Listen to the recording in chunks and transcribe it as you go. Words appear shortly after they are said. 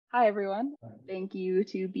Hi, everyone. Thank you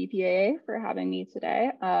to BPAA for having me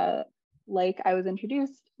today. Like I was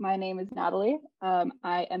introduced, my name is Natalie.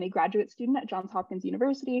 I am a graduate student at Johns Hopkins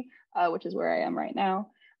University, which is where I am right now.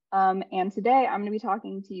 And today I'm going to be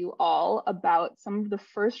talking to you all about some of the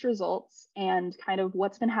first results and kind of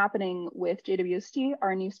what's been happening with JWST,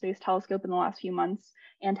 our new space telescope, in the last few months,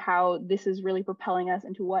 and how this is really propelling us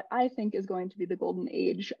into what I think is going to be the golden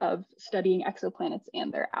age of studying exoplanets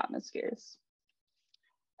and their atmospheres.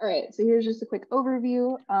 All right, so here's just a quick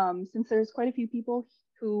overview. Since there's quite a few people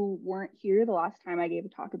who weren't here the last time I gave a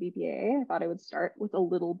talk at BPAA, I thought I would start with a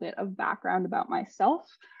little bit of background about myself.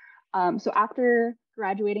 So after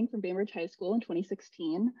graduating from Bainbridge High School in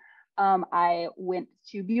 2016, I went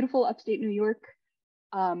to beautiful upstate New York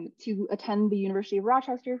to attend the University of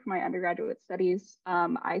Rochester for my undergraduate studies.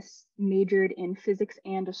 I majored in physics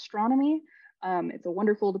and astronomy. It's a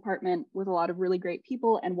wonderful department with a lot of really great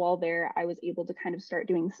people. And while there, I was able to kind of start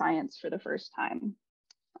doing science for the first time.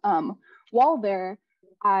 While there,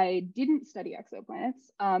 I didn't study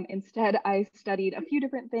exoplanets. Instead, I studied a few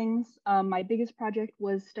different things. My biggest project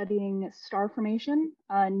was studying star formation,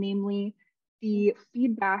 namely the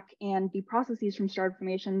feedback and the processes from star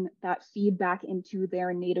formation that feed back into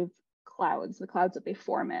their native clouds, the clouds that they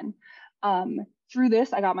form in. Through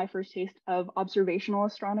this, I got my first taste of observational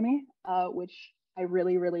astronomy, which I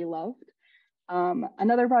really, really loved.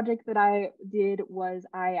 Another project that I did was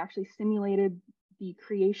I actually simulated the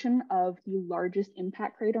creation of the largest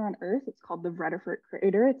impact crater on Earth. It's called the Vredefort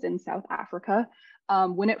crater. It's in South Africa.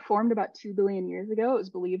 When it formed about 2 billion years ago, it was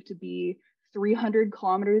believed to be 300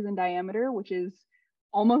 kilometers in diameter, which is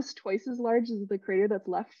almost twice as large as the crater that's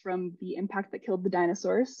left from the impact that killed the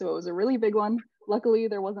dinosaurs. So it was a really big one. Luckily,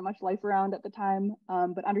 there wasn't much life around at the time,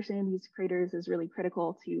 but understanding these craters is really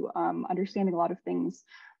critical to understanding a lot of things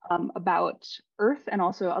about Earth and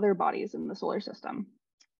also other bodies in the solar system.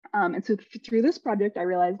 And so through this project, I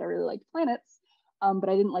realized I really liked planets, but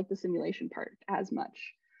I didn't like the simulation part as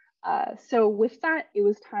much. So with that, it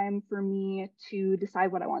was time for me to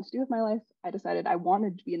decide what I wanted to do with my life. I decided I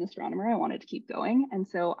wanted to be an astronomer. I wanted to keep going. And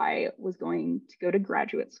so I was going to go to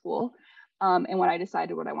graduate school. And when I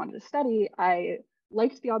decided what I wanted to study, I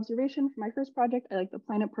liked the observation for my first project. I liked the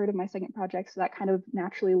planet part of my second project. So that kind of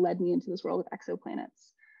naturally led me into this world of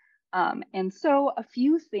exoplanets. And so a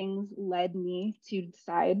few things led me to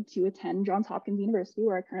decide to attend Johns Hopkins University,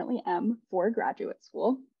 where I currently am, for graduate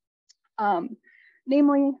school.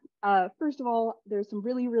 Namely, first of all, there's some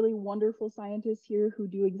really, really wonderful scientists here who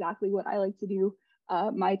do exactly what I like to do.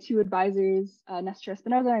 My two advisors, Nestor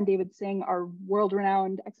Espinoza and David Singh, are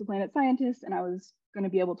world-renowned exoplanet scientists, and I was going to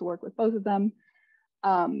be able to work with both of them.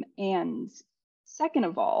 And second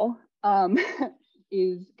of all,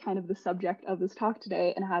 is kind of the subject of this talk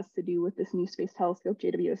today and has to do with this new space telescope,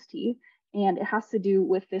 JWST, and it has to do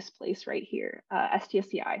with this place right here,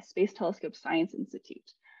 STSCI, Space Telescope Science Institute,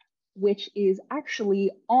 which is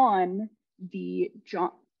actually on the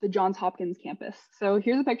Johns Hopkins campus. So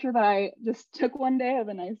here's a picture that I just took one day of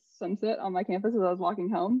a nice sunset on my campus as I was walking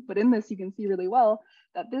home. But in this, you can see really well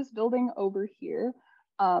that this building over here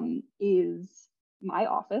is my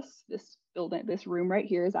office. This room right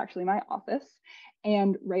here is actually my office.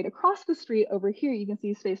 And right across the street over here, you can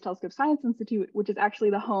see Space Telescope Science Institute, which is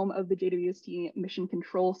actually the home of the JWST Mission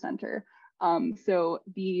Control Center. So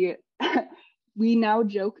we now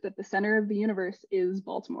joke that the center of the universe is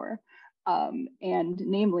Baltimore, and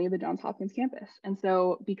namely the Johns Hopkins campus. And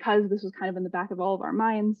so because this was kind of in the back of all of our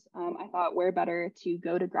minds, I thought where better to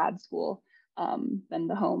go to grad school than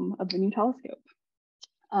the home of the new telescope.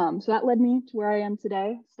 So that led me to where I am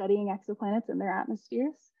today, studying exoplanets and their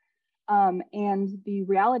atmospheres. And the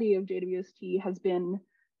reality of JWST has been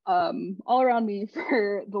all around me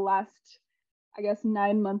for the last, I guess,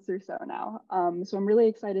 9 months or so now. So I'm really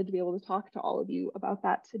excited to be able to talk to all of you about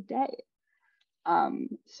that today.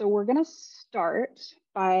 So we're going to start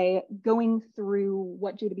by going through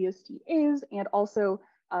what JWST is and also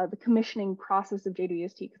the commissioning process of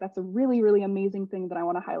JWST, because that's a really, really amazing thing that I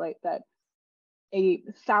want to highlight that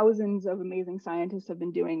thousands of amazing scientists have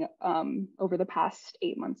been doing over the past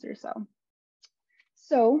 8 months or so.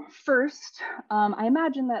 So first, I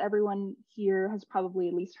imagine that everyone here has probably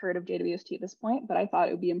at least heard of JWST at this point, but I thought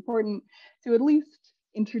it would be important to at least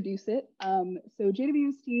introduce it. So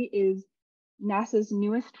JWST is NASA's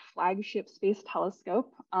newest flagship space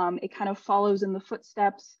telescope. It kind of follows in the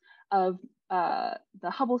footsteps of the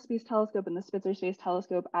Hubble Space Telescope and the Spitzer Space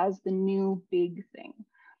Telescope as the new big thing.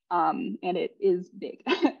 And it is big.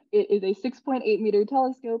 It is a 6.8 meter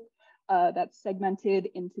telescope that's segmented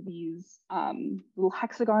into these little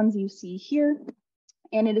hexagons you see here.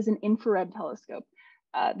 And it is an infrared telescope.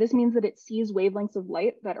 This means that it sees wavelengths of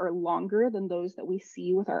light that are longer than those that we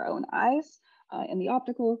see with our own eyes in the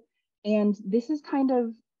optical. And this is kind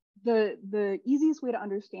of the easiest way to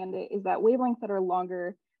understand it is that wavelengths that are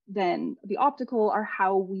longer than the optical are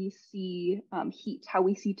how we see heat, how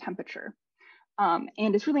we see temperature.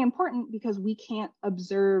 And it's really important because we can't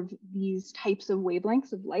observe these types of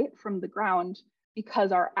wavelengths of light from the ground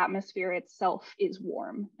because our atmosphere itself is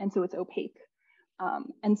warm, and so it's opaque.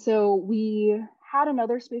 And so we had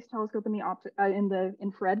another space telescope in the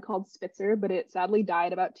infrared called Spitzer, but it sadly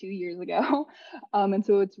died about 2 years ago. And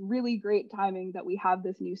so it's really great timing that we have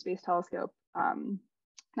this new space telescope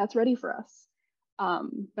that's ready for us.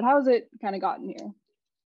 But how has it kind of gotten here?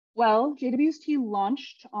 Well, JWST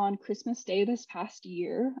launched on Christmas Day this past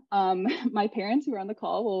year. My parents who are on the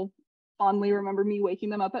call will fondly remember me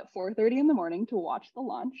waking them up at 4:30 in the morning to watch the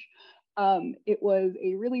launch. It was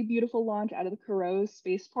a really beautiful launch out of the Kourou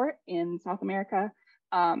spaceport in South America.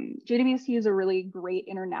 JWST is a really great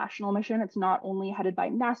international mission. It's not only headed by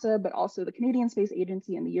NASA, but also the Canadian Space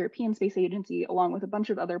Agency and the European Space Agency, along with a bunch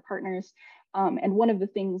of other partners. And one of the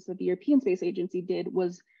things that the European Space Agency did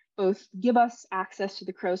was both give us access to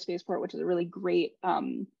the Kourou spaceport, which is a really great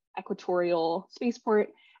equatorial spaceport,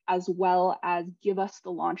 as well as give us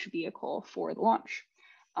the launch vehicle for the launch.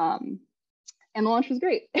 And the launch was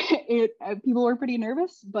great. People were pretty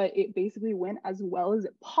nervous, but it basically went as well as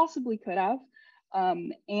it possibly could have.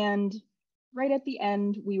 And right at the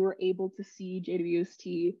end, we were able to see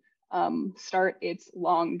JWST start its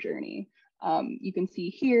long journey. You can see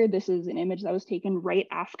here, this is an image that was taken right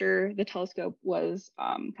after the telescope was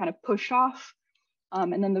kind of pushed off.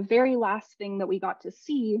 And then the very last thing that we got to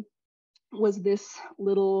see was this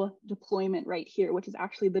little deployment right here, which is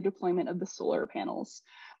actually the deployment of the solar panels.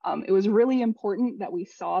 It was really important that we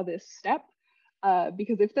saw this step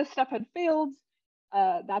because if this step had failed,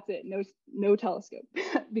 that's it, no telescope,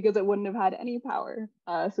 because it wouldn't have had any power.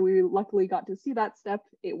 So we luckily got to see that step.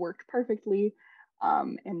 It worked perfectly,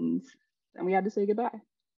 and then we had to say goodbye.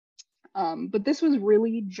 But this was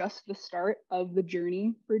really just the start of the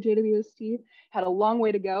journey for JWST. Had a long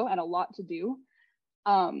way to go and a lot to do.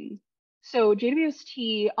 So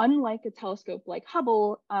JWST, unlike a telescope like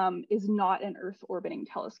Hubble, is not an Earth orbiting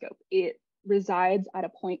telescope. It resides at a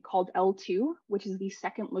point called L2, which is the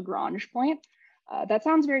second Lagrange point. That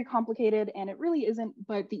sounds very complicated, and it really isn't,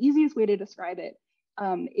 but the easiest way to describe it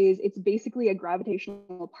is it's basically a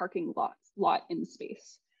gravitational parking lot in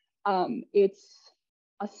space. It's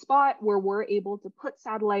a spot where we're able to put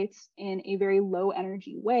satellites in a very low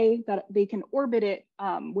energy way that they can orbit it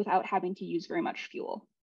without having to use very much fuel.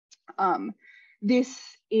 This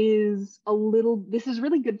is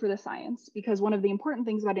really good for the science because one of the important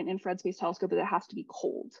things about an infrared space telescope is it has to be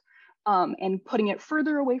cold. And putting it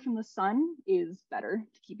further away from the sun is better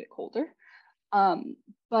to keep it colder.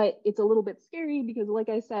 But it's a little bit scary because, like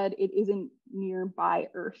I said, it isn't nearby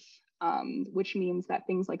Earth, which means that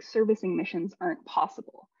things like servicing missions aren't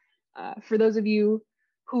possible. For those of you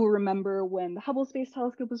who remember when the Hubble Space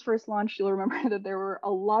Telescope was first launched, you'll remember that there were a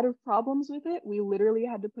lot of problems with it. We literally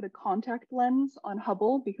had to put a contact lens on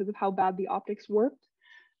Hubble because of how bad the optics worked.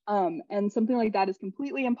 And something like that is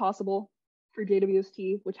completely impossible for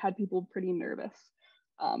JWST, which had people pretty nervous.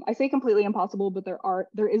 I say completely impossible, but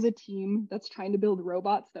there is a team that's trying to build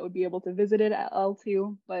robots that would be able to visit it at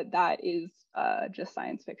L2, but that is just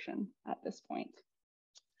science fiction at this point.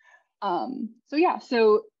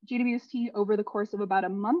 So JWST over the course of about a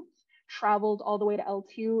month traveled all the way to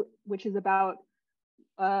L2, which is about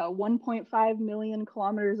 1.5 million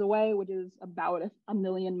kilometers away, which is about a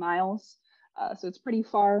million miles. So it's pretty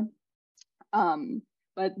far.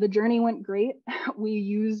 But the journey went great. We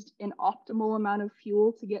used an optimal amount of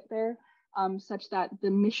fuel to get there, such that the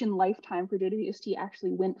mission lifetime for JWST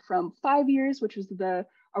actually went from 5 years, which was the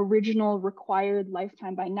original required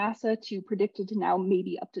lifetime by NASA, to predicted to now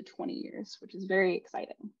maybe up to 20 years, which is very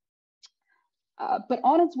exciting. But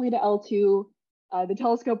on its way to L2, the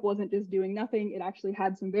telescope wasn't just doing nothing. It actually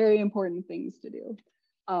had some very important things to do.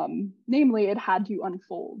 Namely, it had to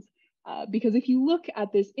unfold. Because if you look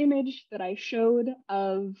at this image that I showed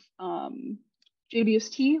of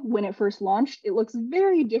JWST when it first launched, it looks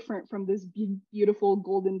very different from this beautiful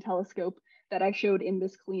golden telescope that I showed in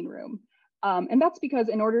this clean room. And that's because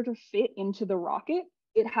in order to fit into the rocket,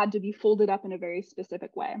 it had to be folded up in a very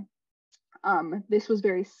specific way. This was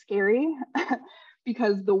very scary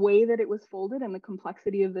because the way that it was folded and the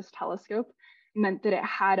complexity of this telescope meant that it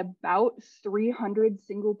had about 300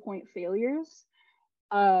 single point failures.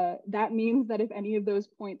 That means that if any of those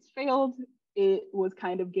points failed, it was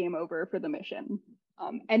kind of game over for the mission.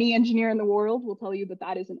 Any engineer in the world will tell you that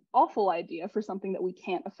that is an awful idea for something that we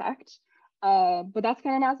can't affect. But that's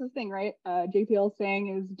kind of NASA's thing, right? JPL's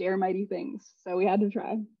saying is dare mighty things. So we had to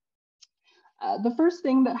try. The first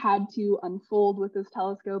thing that had to unfold with this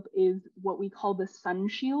telescope is what we call the sun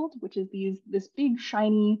shield, which is this big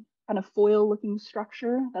shiny kind of foil looking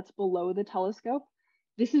structure that's below the telescope.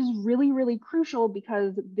 This is really, really crucial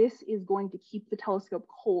because this is going to keep the telescope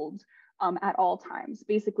cold at all times.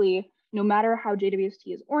 Basically, no matter how JWST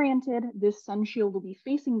is oriented, this sun shield will be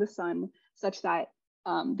facing the sun such that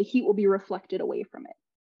the heat will be reflected away from it.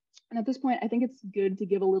 And at this point, I think it's good to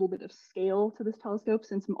give a little bit of scale to this telescope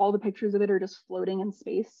since all the pictures of it are just floating in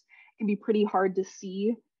space. It can be pretty hard to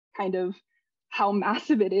see kind of how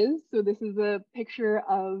massive it is. So this is a picture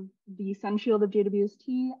of the sun shield of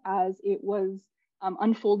JWST as it was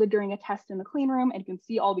unfolded during a test in the clean room, and you can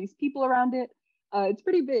see all these people around it. It's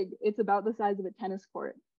pretty big. It's about the size of a tennis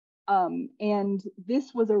court. And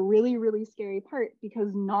this was a really, really scary part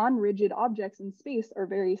because non-rigid objects in space are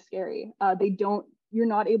very scary. You're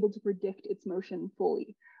not able to predict its motion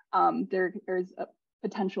fully. There's a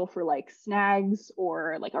potential for like snags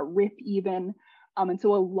or like a rip even. And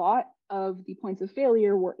so a lot of the points of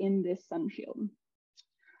failure were in this sun shield.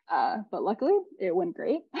 But luckily it went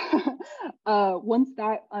great. Once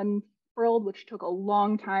that unfurled, which took a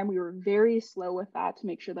long time, we were very slow with that to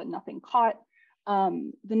make sure that nothing caught.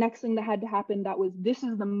 The next thing that had to happen, this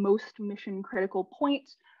is the most mission critical point.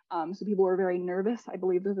 So people were very nervous. I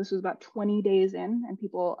believe that this was about 20 days in, and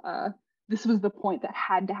this was the point that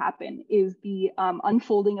had to happen, is the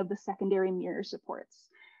unfolding of the secondary mirror supports.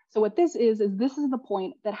 So what this is this is the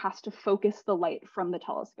point that has to focus the light from the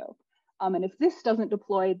telescope. And if this doesn't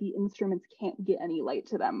deploy, the instruments can't get any light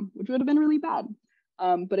to them, which would have been really bad.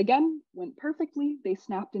 But again, went perfectly. They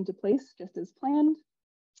snapped into place just as planned.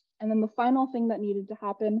 And then the final thing that needed to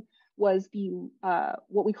happen was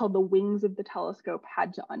what we call the wings of the telescope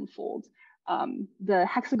had to unfold. The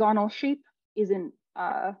hexagonal shape isn't,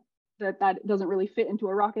 that doesn't really fit into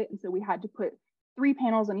a rocket. And so we had to put 3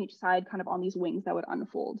 panels on each side kind of on these wings that would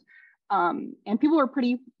unfold. And people were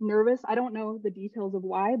pretty nervous. I don't know the details of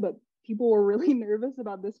why, but people were really nervous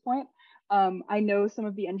about this point. I know some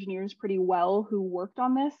of the engineers pretty well who worked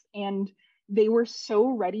on this, and they were so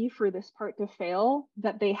ready for this part to fail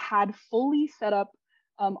that they had fully set up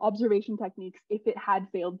observation techniques if it had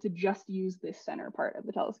failed to just use this center part of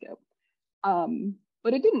the telescope.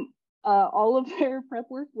 But it didn't. All of their prep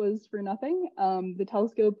work was for nothing. The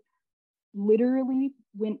telescope literally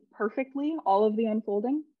went perfectly, all of the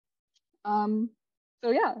unfolding. So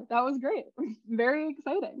yeah, that was great. Very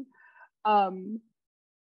exciting.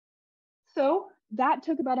 So that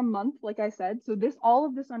took about a month, like I said. So all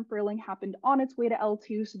of this unfurling happened on its way to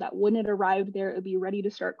L2 so that when it arrived there, it would be ready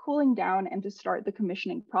to start cooling down and to start the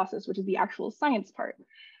commissioning process, which is the actual science part.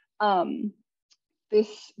 NASA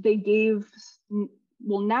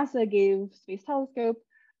gave Space Telescope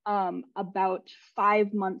about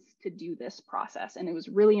 5 months to do this process. And it was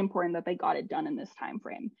really important that they got it done in this time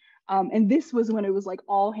frame. And this was when it was like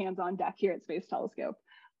all hands on deck here at Space Telescope.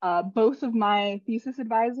 Both of my thesis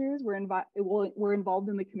advisors were involved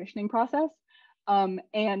in the commissioning process.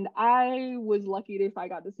 And I was lucky if I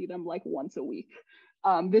got to see them like once a week.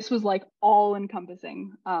 This was like all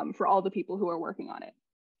encompassing for all the people who are working on it.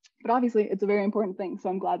 But obviously it's a very important thing, so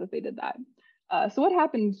I'm glad that they did that. So what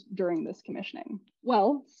happened during this commissioning?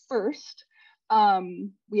 Well, first,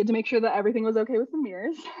 we had to make sure that everything was okay with the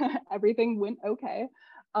mirrors. Everything went okay.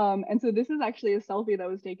 And so this is actually a selfie that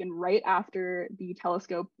was taken right after the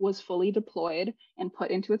telescope was fully deployed and put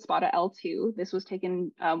into its spot at L2. This was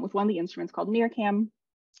taken with one of the instruments called NIRCam.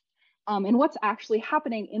 And what's actually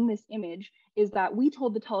happening in this image is that we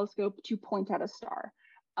told the telescope to point at a star.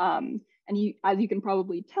 And as you can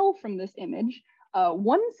probably tell from this image,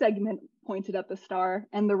 one segment pointed at the star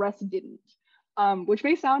and the rest didn't, which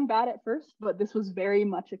may sound bad at first, but this was very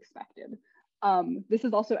much expected. This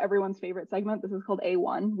is also everyone's favorite segment. This is called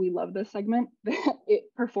A1. We love this segment. It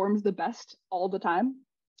performs the best all the time.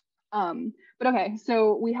 But okay,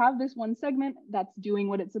 so we have this one segment that's doing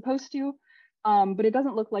what it's supposed to, but it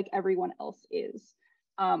doesn't look like everyone else is.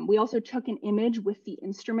 We also took an image with the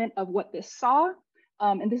instrument of what this saw,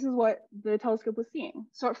 and this is what the telescope was seeing.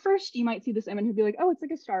 So at first you might see this image and be like, oh, it's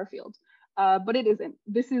like a star field. But it isn't.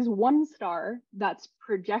 This is one star that's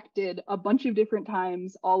projected a bunch of different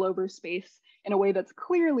times all over space in a way that's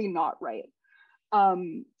clearly not right.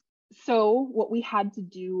 So what we had to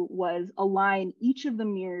do was align each of the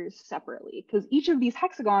mirrors separately, because each of these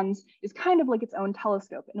hexagons is kind of like its own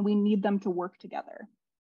telescope and we need them to work together.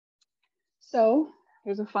 So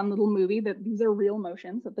here's a fun little movie that these are real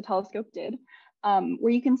motions that the telescope did,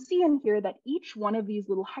 where you can see in here that each one of these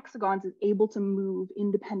little hexagons is able to move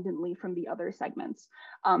independently from the other segments.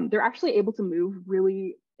 They're actually able to move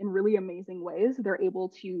in really amazing ways. They're able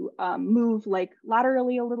to move like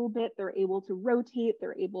laterally a little bit. They're able to rotate.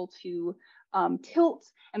 They're able to tilt,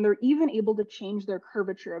 and they're even able to change their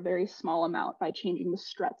curvature a very small amount by changing the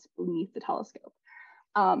struts beneath the telescope.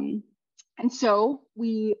 And so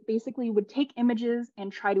we basically would take images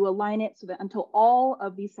and try to align it so that until all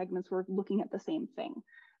of these segments were looking at the same thing.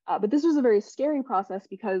 But this was a very scary process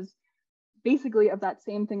because basically of that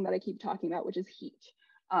same thing that I keep talking about, which is heat.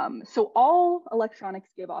 So all electronics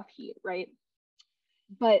give off heat, right?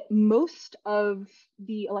 But most of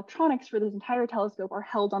the electronics for this entire telescope are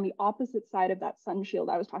held on the opposite side of that sun shield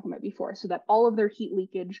I was talking about before, so that all of their heat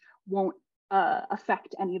leakage won't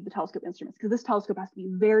affect any of the telescope instruments, because this telescope has to be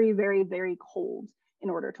very, very, very cold in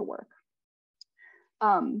order to work.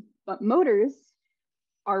 But motors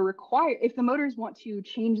are required, if the motors want to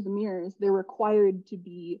change the mirrors, they're required to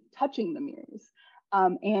be touching the mirrors.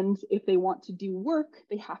 And if they want to do work,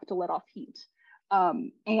 they have to let off heat.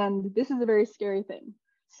 And this is a very scary thing.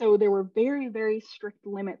 So there were very, very strict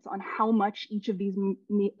limits on how much each of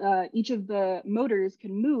the motors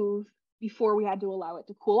can move before we had to allow it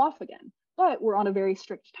to cool off again. But we're on a very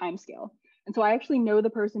strict time scale. And so I actually know the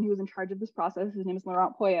person who was in charge of this process. His name is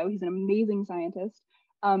Laurent Poyot. He's an amazing scientist.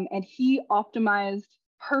 And he optimized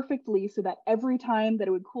perfectly so that every time that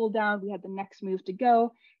it would cool down, we had the next move to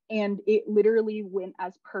go. And it literally went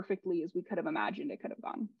as perfectly as we could have imagined it could have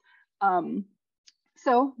gone.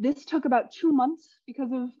 So this took about 2 months because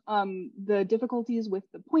of the difficulties with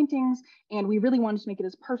the pointings. And we really wanted to make it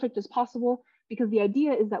as perfect as possible, because the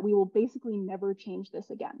idea is that we will basically never change this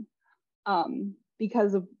again.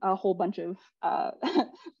 Because of a whole bunch of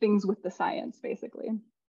things with the science, basically.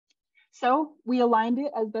 So we aligned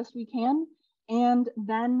it as best we can, and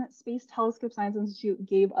then Space Telescope Science Institute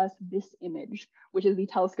gave us this image, which is the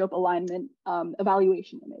telescope alignment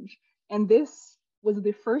evaluation image. And this was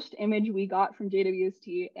the first image we got from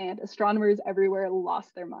JWST, and astronomers everywhere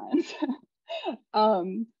lost their minds.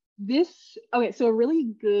 Okay, so a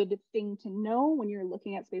really good thing to know when you're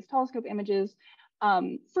looking at space telescope images,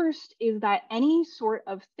 first is that any sort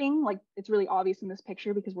of thing, like it's really obvious in this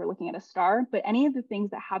picture because we're looking at a star, but any of the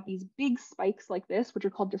things that have these big spikes like this, which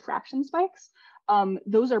are called diffraction spikes,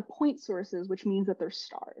 those are point sources, which means that they're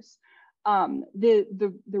stars.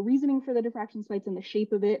 The reasoning for the diffraction spikes and the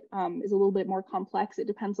shape of it is a little bit more complex. It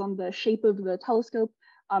depends on the shape of the telescope,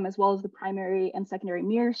 as well as the primary and secondary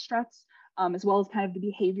mirror struts, as well as kind of the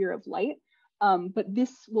behavior of light. But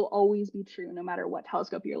this will always be true no matter what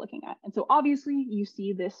telescope you're looking at. And so obviously you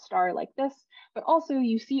see this star like this, but also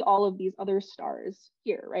you see all of these other stars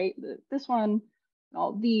here, right? This one and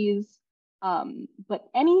all these. But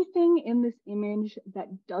anything in this image that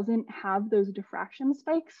doesn't have those diffraction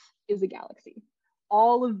spikes is a galaxy.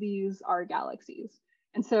 All of these are galaxies.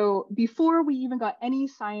 And so before we even got any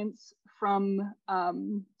science from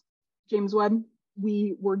James Webb,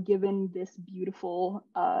 we were given this beautiful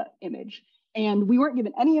image. And we weren't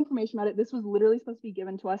given any information about it. This was literally supposed to be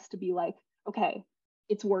given to us to be like, okay,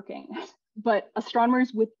 it's working. But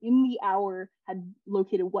astronomers within the hour had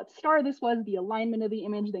located what star this was, the alignment of the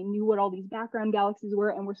image. They knew what all these background galaxies were,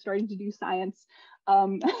 and we're starting to do science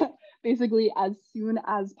basically as soon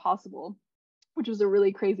as possible, which was a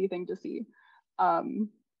really crazy thing to see.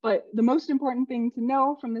 But the most important thing to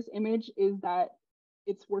know from this image is that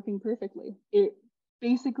it's working perfectly. It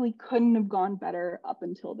basically couldn't have gone better up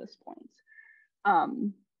until this point.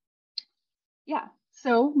 Yeah,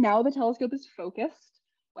 so now the telescope is focused.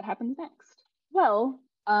 What happens next? Well,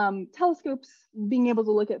 telescopes being able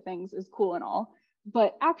to look at things is cool and all,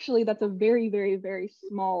 but actually that's a very, very, very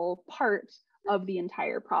small part of the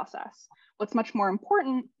entire process. What's much more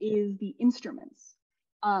important is the instruments.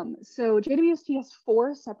 So JWST has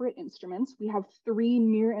 4 separate instruments. We have 3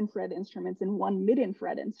 near-infrared instruments and 1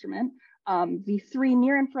 mid-infrared instrument. The 3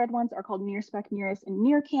 near-infrared ones are called NIRSPEC, NIRIS, and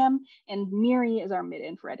NIRCam, and NIRI is our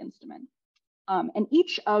mid-infrared instrument. And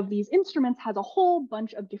each of these instruments has a whole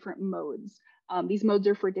bunch of different modes. These modes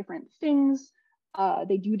are for different things.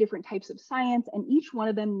 They do different types of science, and each one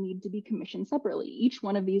of them need to be commissioned separately. Each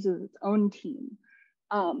one of these is its own team.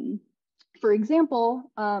 For example,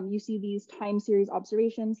 you see these time series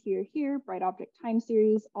observations here, bright object time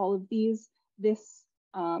series, all of these, this,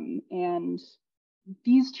 and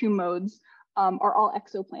these 2 modes are all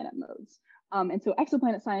exoplanet modes. And so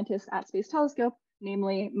exoplanet scientists at Space Telescope,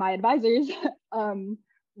 namely my advisors,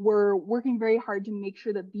 were working very hard to make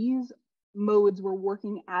sure that these modes were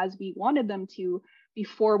working as we wanted them to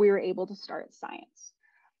before we were able to start science.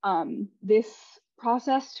 This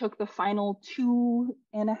process took the final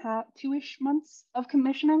 2.5, 2-ish months of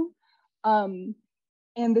commissioning.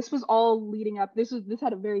 And this was all leading up. This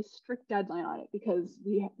had a very strict deadline on it because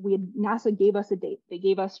NASA gave us a date. They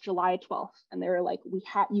gave us July 12th, and they were like,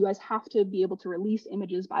 you guys have to be able to release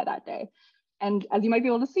images by that day. And as you might be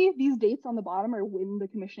able to see, these dates on the bottom are when the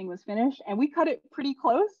commissioning was finished, and we cut it pretty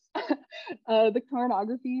close. The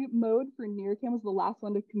coronagraphy mode for NIRCam was the last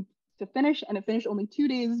one to finish, and it finished only 2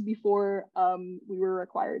 days before we were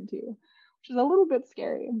required to, which is a little bit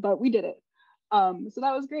scary, but we did it. So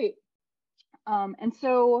that was great. And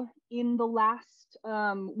so in the last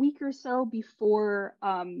week or so before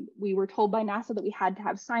we were told by NASA that we had to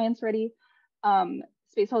have science ready,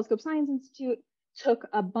 Space Telescope Science Institute took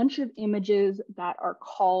a bunch of images that are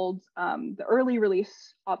called the early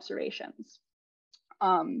release observations.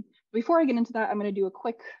 Before I get into that, I'm going to do a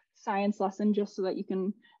quick science lesson just so that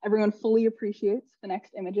everyone fully appreciates the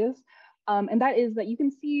next images. And that is that you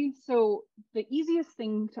can see, so the easiest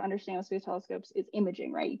thing to understand with space telescopes is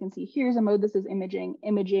imaging, right? You can see here's a mode, this is imaging,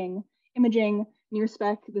 near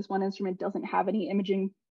spec. This one instrument doesn't have any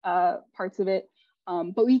imaging parts of it.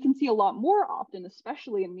 But we can see a lot more often,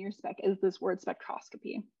 especially in near spec, is this word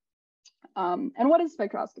spectroscopy. And what is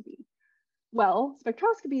spectroscopy? Well,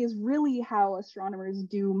 spectroscopy is really how astronomers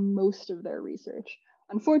do most of their research.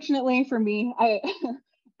 Unfortunately for me,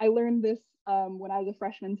 I learned this when I was a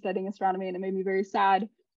freshman studying astronomy, and it made me very sad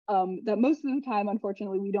that most of the time,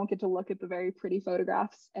 unfortunately, we don't get to look at the very pretty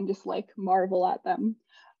photographs and just like marvel at them.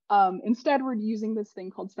 Instead, we're using this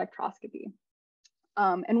thing called spectroscopy.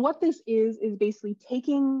 And what this is basically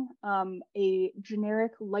taking a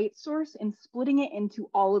generic light source and splitting it into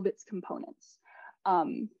all of its components.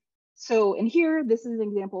 So in here, this is an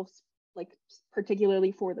example of like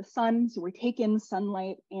particularly for the sun. So we're taking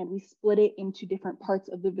sunlight and we split it into different parts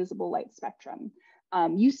of the visible light spectrum.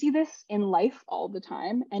 You see this in life all the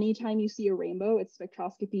time. Anytime you see a rainbow, it's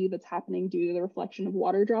spectroscopy that's happening due to the reflection of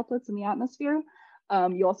water droplets in the atmosphere.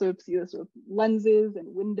 You also see this with lenses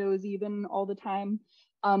and windows even all the time.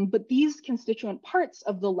 But these constituent parts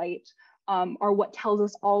of the light are what tells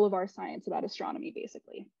us all of our science about astronomy,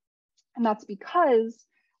 basically. And that's because,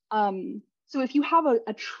 so if you have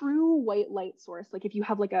a true white light source, like if you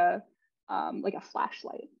have like a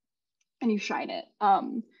flashlight and you shine it,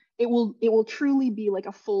 it will truly be like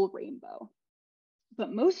a full rainbow.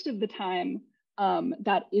 But most of the time,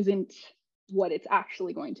 that isn't what it's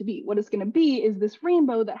actually going to be. What it's going to be is this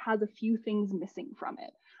rainbow that has a few things missing from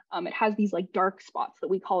it. It has these like dark spots that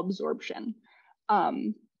we call absorption.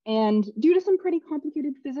 And due to some pretty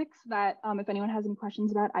complicated physics that if anyone has any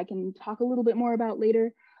questions about, I can talk a little bit more about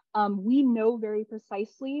later. We know very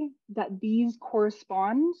precisely that these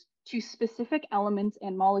correspond to specific elements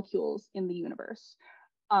and molecules in the universe.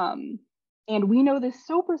 And we know this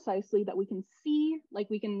so precisely that we can see,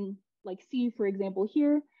 for example,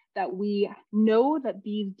 here, that we know that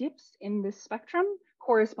these dips in this spectrum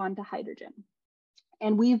correspond to hydrogen.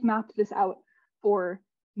 And we've mapped this out for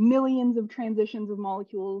millions of transitions of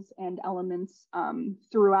molecules and elements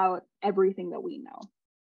throughout everything that we know.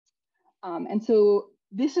 And so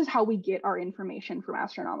this is how we get our information from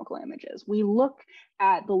astronomical images. We look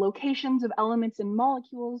at the locations of elements and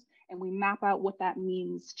molecules, and we map out what that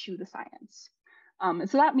means to the science. And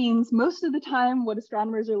so that means most of the time, what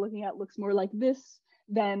astronomers are looking at looks more like this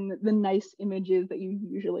than the nice images that you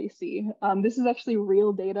usually see. This is actually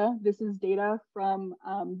real data. This is data from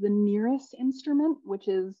the NIRCam instrument, which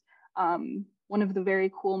is one of the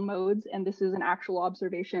very cool modes. And this is an actual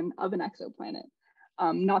observation of an exoplanet.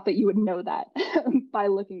 Not that you would know that by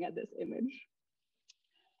looking at this image.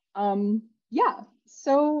 Yeah,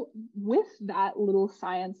 so with that little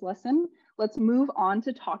science lesson, let's move on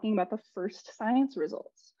to talking about the first science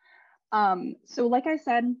results. So like I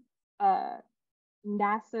said,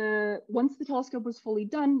 NASA, once the telescope was fully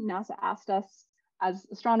done, NASA asked us as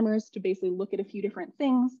astronomers to basically look at a few different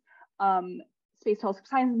things. Space Telescope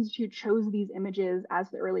Science Institute chose these images as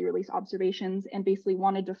the early release observations and basically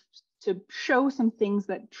wanted to show some things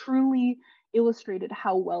that truly illustrated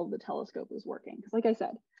how well the telescope was working. Because like I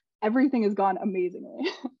said, everything has gone amazingly.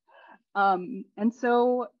 And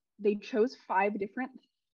so they chose 5 different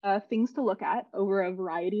things to look at over a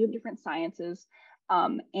variety of different sciences.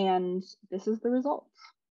 And this is the results.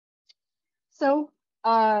 So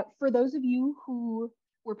for those of you who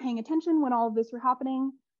were paying attention when all of this were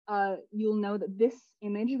happening, you'll know that this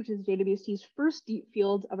image, which is JWST's first deep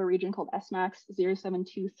field of a region called SMAX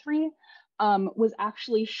 0723, was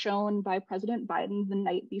actually shown by President Biden the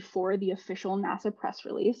night before the official NASA press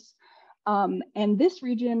release. And this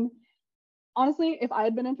region Honestly, if I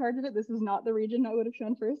had been in charge of it, this is not the region I would have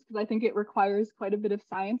shown first because I think it requires quite a bit of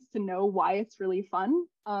science to know why it's really fun.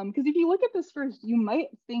 Because if you look at this first, you might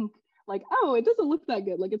think like, oh, it doesn't look that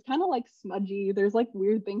good. Like it's kind of like smudgy. There's like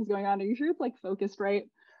weird things going on. Are you sure it's like focused right?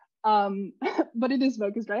 Um, but it is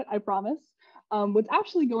focused right, I promise. What's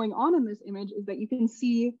actually going on in this image is that you can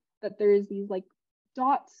see that there's these like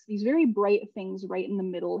dots, these very bright things right in the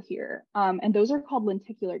middle here. And those are called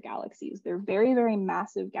lenticular galaxies. They're very, very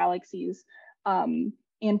massive galaxies.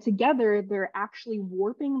 And together, they're actually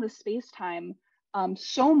warping the space-time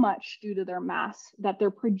so much due to their mass that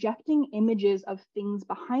they're projecting images of things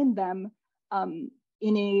behind them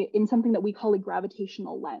in something that we call a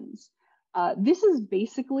gravitational lens. This is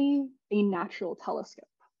basically a natural telescope.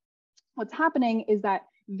 What's happening is that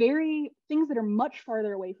things that are much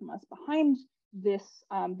farther away from us behind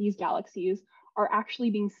these galaxies are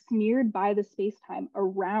actually being smeared by the space-time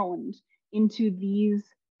around into these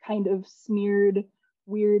kind of smeared,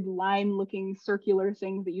 weird line-looking circular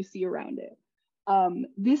things that you see around it.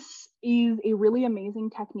 This is a really amazing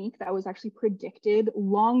technique that was actually predicted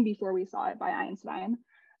long before we saw it by Einstein.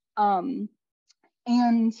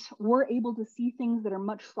 And we're able to see things that are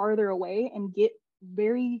much farther away and get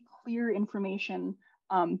very clear information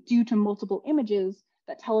due to multiple images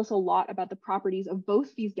that tell us a lot about the properties of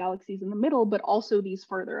both these galaxies in the middle, but also these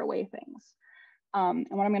further away things. And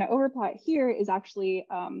what I'm going to overplot here is actually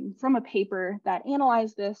from a paper that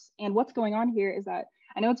analyzed this. And what's going on here is that,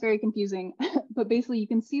 I know it's very confusing, but basically you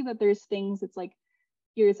can see that there's things, it's like,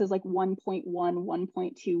 here it says like 1.1, 1.2,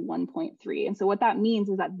 1.3. And so what that means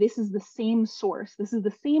is that this is the same source. This is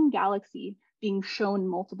the same galaxy being shown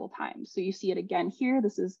multiple times. So you see it again here.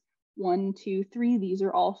 This is 1, 2, 3. These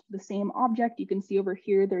are all the same object. You can see over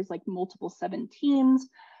here, there's like multiple 17s.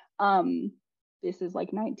 This is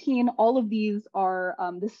like 19. All of these are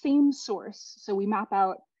the same source. So we map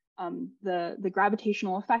out the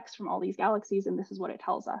gravitational effects from all these galaxies, and this is what it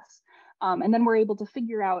tells us. And then we're able to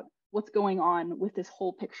figure out what's going on with this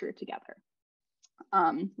whole picture together,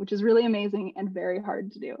 which is really amazing and very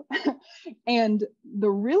hard to do. And the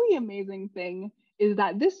really amazing thing is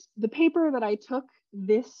that the paper that I took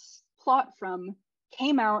this plot from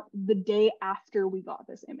came out the day after we got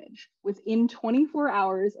this image. Within 24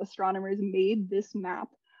 hours, astronomers made this map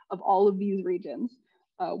of all of these regions.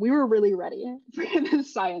 We were really ready for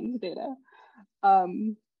this science data.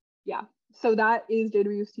 Yeah, so that is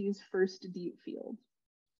JWST's first deep field.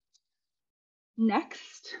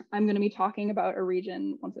 Next, I'm going to be talking about a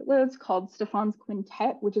region, once it loads, called Stephan's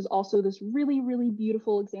Quintet, which is also this really, really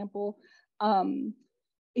beautiful example.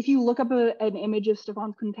 If you look up an image of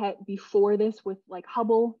Stephan's Quintet before this with like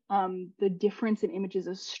Hubble, the difference in images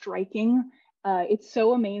is striking. It's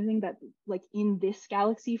so amazing that like in this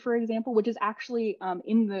galaxy, for example, which is actually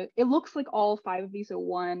it looks like all 5 of these, so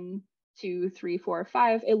 1, 2, 3, 4,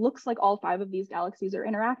 5. It looks like all 5 of these galaxies are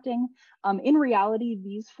interacting. In reality,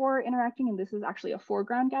 these 4 are interacting, and this is actually a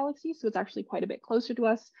foreground galaxy, so it's actually quite a bit closer to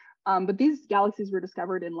us. But these galaxies were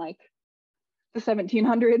discovered in like the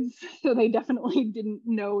 1700s, so they definitely didn't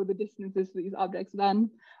know the distances to these objects then.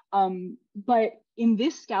 But in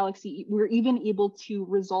this galaxy, we're even able to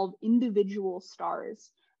resolve individual stars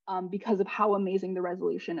because of how amazing the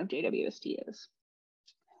resolution of JWST is.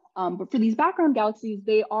 But for these background galaxies,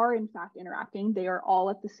 they are in fact interacting. They are all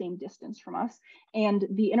at the same distance from us. And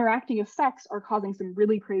the interacting effects are causing some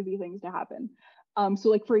really crazy things to happen. So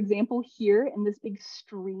like, for example, here in this big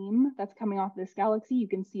stream that's coming off this galaxy, you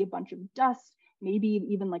can see a bunch of dust, maybe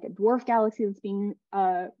even like a dwarf galaxy that's being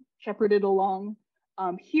shepherded along.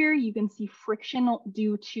 Here you can see friction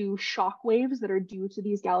due to shock waves that are due to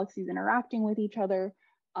these galaxies interacting with each other.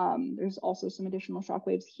 There's also some additional shock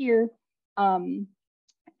waves here.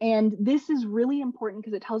 And this is really important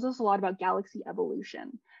because it tells us a lot about galaxy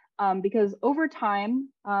evolution. Because over time,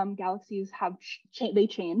 galaxies they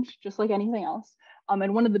change just like anything else.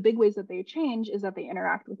 And one of the big ways that they change is that they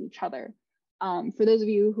interact with each other. For those of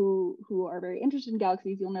you who are very interested in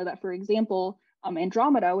galaxies, you'll know that, for example,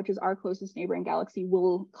 Andromeda, which is our closest neighboring galaxy,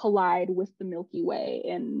 will collide with the Milky Way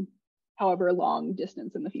in however long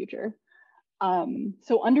distance in the future.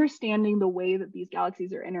 So understanding the way that these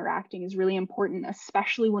galaxies are interacting is really important,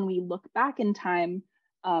 especially when we look back in time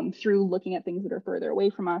through looking at things that are further away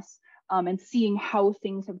from us and seeing how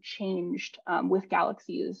things have changed with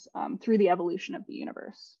galaxies through the evolution of the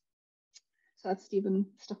universe. So that's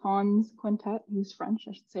Stephan's Quintet. He's French,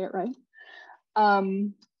 I should say it right.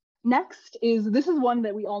 Next this is one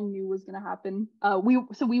that we all knew was going to happen.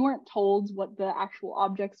 So we weren't told what the actual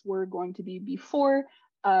objects were going to be before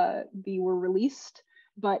they were released.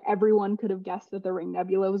 but everyone could have guessed that the Ring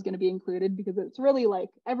Nebula was going to be included because it's really like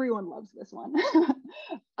everyone loves this one.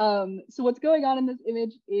 So what's going on in this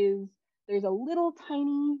image is there's a little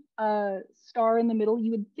tiny star in the middle.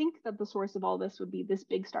 You would think that the source of all this would be this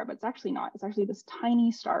big star, but it's actually not. It's actually this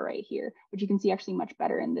tiny star right here, which you can see actually much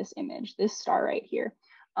better in this image, this star right here.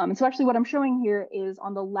 And so actually what I'm showing here is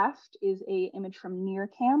on the left is a image from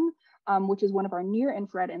NIRCam, which is one of our near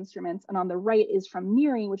infrared instruments. And on the right is from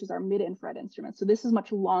NIRI, which is our mid infrared instrument. So this is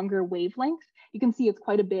much longer wavelength. You can see it's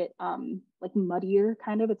quite a bit like muddier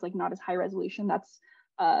kind of, it's like not as high resolution. That's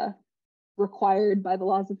required by the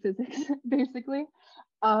laws of physics, basically.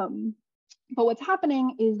 But what's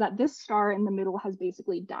happening is that this star in the middle has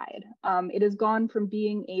basically died. It has gone from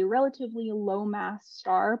being a relatively low mass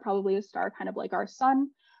star, probably a star kind of like our sun,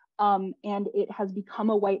 and it has become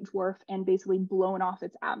a white dwarf and basically blown off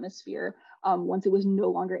its atmosphere once it was no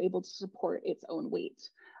longer able to support its own weight.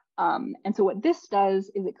 And so what this does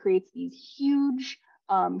is it creates these huge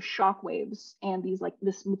shock waves and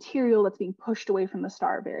this material that's being pushed away from the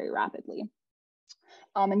star very rapidly.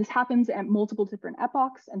 And this happens at multiple different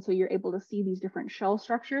epochs. And so you're able to see these different shell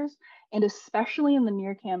structures. And especially in the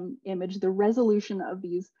NIRCam image, the resolution of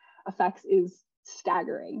these effects is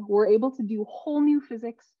staggering. We're able to do whole new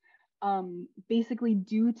physics basically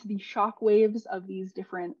due to the shock waves of these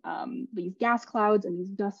different, these gas clouds and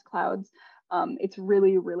these dust clouds. It's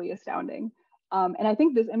really, really astounding. And I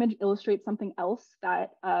think this image illustrates something else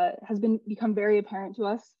that has become very apparent to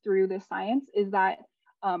us through this science is that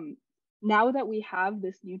now that we have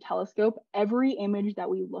this new telescope, every image that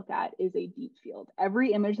we look at is a deep field.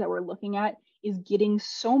 Every image that we're looking at is getting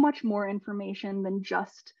so much more information than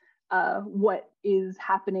just what is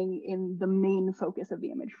happening in the main focus of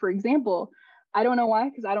the image. For example, I don't know why,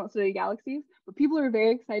 because I don't study galaxies, but people are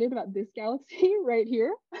very excited about this galaxy right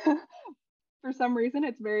here. For some reason,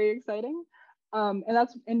 it's very exciting.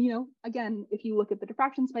 And you know, again, if you look at the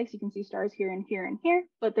diffraction spikes, you can see stars here and here and here,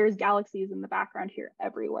 but there's galaxies in the background here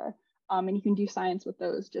everywhere. And you can do science with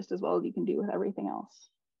those just as well as you can do with everything else.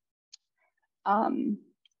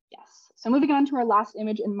 Yes, so moving on to our last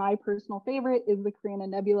image, and my personal favorite is the Carina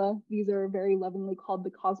Nebula. These are very lovingly called the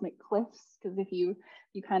cosmic cliffs, because if you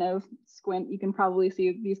kind of squint, you can probably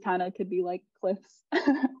see these kind of could be like cliffs.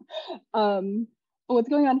 But what's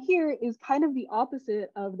going on here is kind of the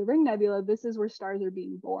opposite of the Ring Nebula. This is where stars are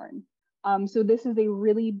being born. So this is a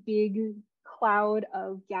really big cloud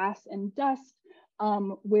of gas and dust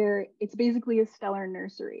where it's basically a stellar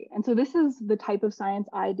nursery. And so this is the type of science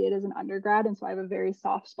I did as an undergrad, and so I have a very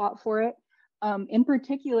soft spot for it. In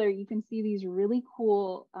particular, you can see these really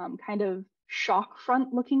cool kind of shock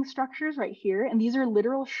front looking structures right here. And these are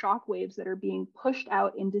literal shock waves that are being pushed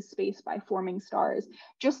out into space by forming stars,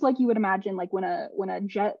 just like you would imagine like when a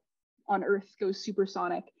jet on Earth goes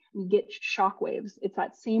supersonic, you get shock waves. It's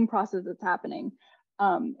that same process that's happening.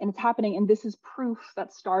 And it's happening, and this is proof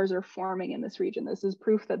that stars are forming in this region. This is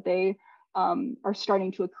proof that they are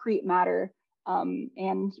starting to accrete matter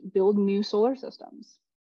and build new solar systems.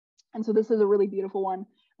 And so this is a really beautiful one.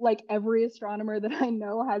 Like every astronomer that I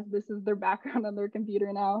know has this as their background on their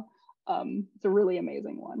computer now. It's a really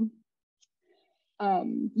amazing one.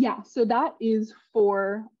 Yeah, so that is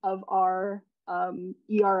 4 of our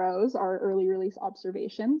EROs, our early release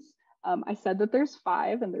observations. I said that there's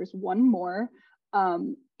 5 and there's 1 more.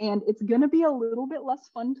 And it's going to be a little bit less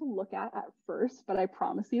fun to look at first, but I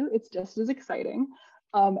promise you it's just as exciting.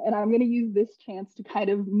 And I'm going to use this chance to kind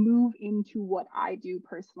of move into what I do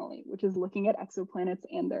personally, which is looking at exoplanets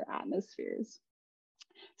and their atmospheres.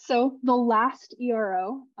 So the last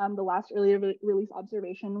ERO, the last early release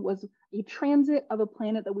observation, was a transit of a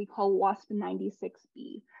planet that we call WASP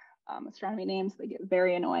 96b. Astronomy names, they get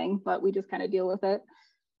very annoying, but we just kind of deal with it.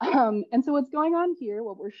 And so what's going on here,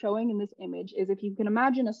 what we're showing in this image is if you can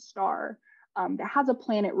imagine a star that has a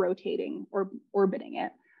planet rotating or orbiting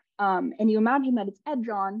it, and you imagine that it's edge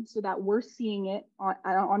on so that we're seeing it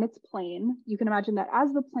on its plane, you can imagine that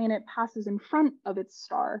as the planet passes in front of its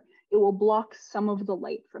star, it will block some of the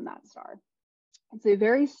light from that star. It's a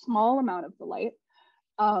very small amount of the light.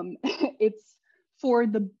 It's for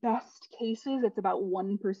the best cases, it's about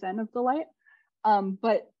 1% of the light.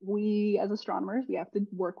 But we as astronomers, we have to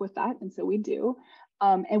work with that. And so we do.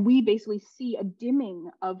 And we basically see a dimming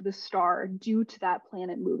of the star due to that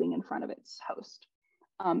planet moving in front of its host.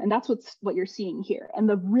 And that's what you're seeing here. And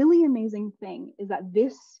the really amazing thing is that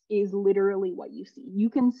this is literally what you see.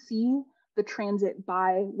 You can see the transit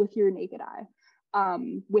with your naked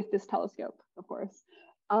eye, with this telescope, of course,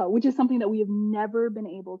 which is something that we have never been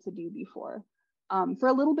able to do before. For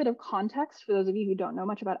a little bit of context, for those of you who don't know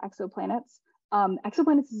much about exoplanets,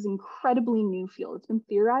 Exoplanets is an incredibly new field. It's been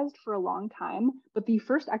theorized for a long time, but the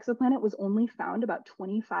first exoplanet was only found about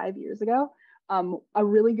 25 years ago. A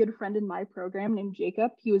really good friend in my program named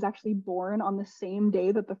Jacob, he was actually born on the same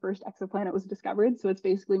day that the first exoplanet was discovered. So it's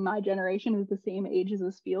basically my generation is the same age as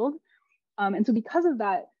this field. And so because of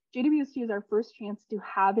that, JWST is our first chance to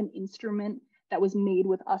have an instrument that was made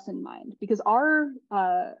with us in mind, because our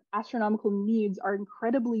astronomical needs are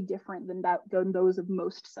incredibly different than those of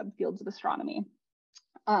most subfields of astronomy.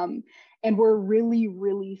 And we're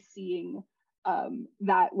really seeing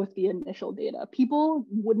that with the initial data. People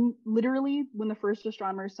wouldn't, literally, when the first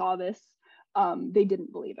astronomers saw this, they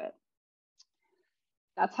didn't believe it.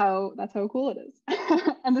 That's how cool it is.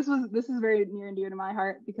 And this is very near and dear to my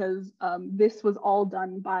heart, because this was all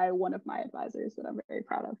done by one of my advisors that I'm very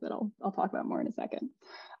proud of, that I'll talk about more in a second.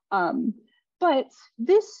 But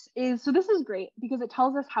this is great because it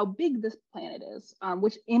tells us how big this planet is,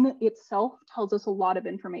 which in itself tells us a lot of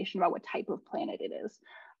information about what type of planet it is.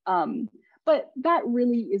 But that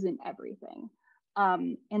really isn't everything.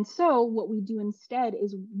 And so what we do instead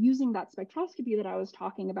is, using that spectroscopy that I was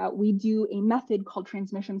talking about, we do a method called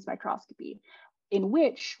transmission spectroscopy, in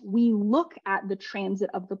which we look at the transit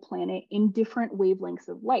of the planet in different wavelengths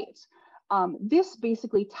of light. This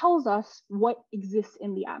basically tells us what exists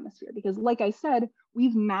in the atmosphere, because like I said,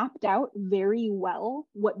 we've mapped out very well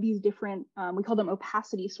what these different, we call them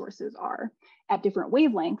opacity sources, are at different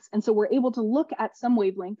wavelengths. And so we're able to look at some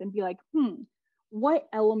wavelength and be like, what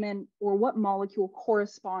element or what molecule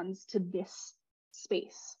corresponds to this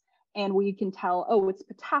space? And we can tell, oh, it's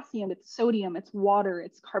potassium, it's sodium, it's water,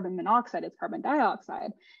 it's carbon monoxide, it's carbon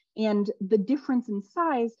dioxide. And the difference in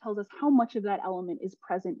size tells us how much of that element is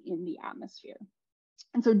present in the atmosphere.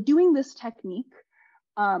 And so doing this technique,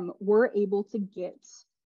 we're able to get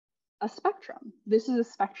a spectrum. This is a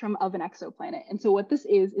spectrum of an exoplanet. And so what this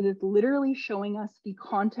is it's literally showing us the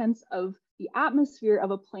contents of the atmosphere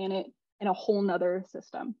of a planet in a whole nother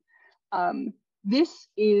system. This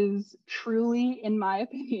is truly, in my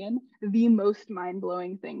opinion, the most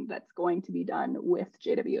mind-blowing thing that's going to be done with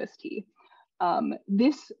JWST.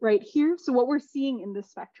 This right here, so what we're seeing in this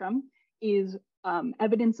spectrum is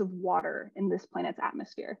evidence of water in this planet's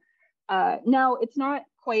atmosphere. Now, it's not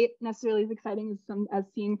quite necessarily as exciting as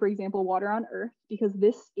seeing, for example, water on Earth, because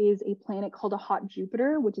this is a planet called a hot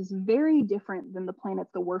Jupiter, which is very different than the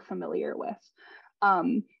planets that we're familiar with.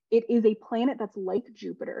 It is a planet that's like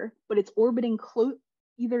Jupiter, but it's orbiting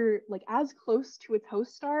either like as close to its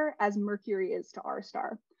host star as Mercury is to our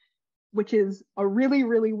star, which is a really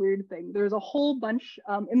weird thing. There's a whole bunch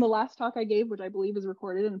in the last talk I gave, which I believe is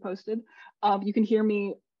recorded and posted. You can hear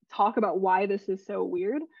me talk about why this is so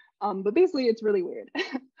weird, but basically it's really weird.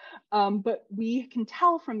 But we can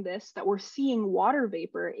tell from this that we're seeing water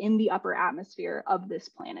vapor in the upper atmosphere of this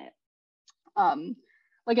planet.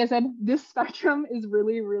 Like I said, this spectrum is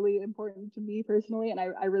really important to me personally, and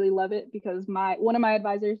I really love it because one of my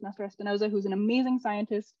advisors, Nestor Espinoza, who's an amazing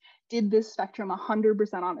scientist, did this spectrum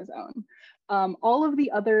 100% on his own. All of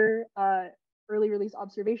the other early release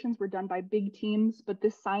observations were done by big teams, but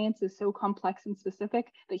this science is so complex and specific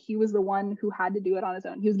that he was the one who had to do it on his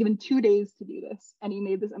own. He was given 2 days to do this, and he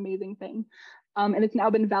made this amazing thing. And it's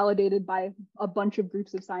now been validated by a bunch of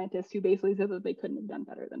groups of scientists who basically said that they couldn't have done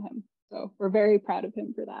better than him. So we're very proud of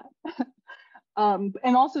him for that.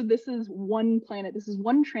 And also, this is one planet. This is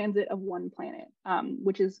one transit of one planet,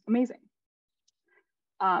 which is amazing.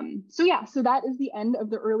 So that is the end of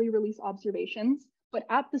the early release observations. But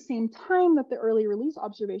at the same time that the early release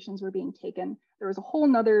observations were being taken, there was a whole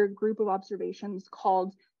nother group of observations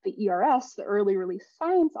called the ERS, the early release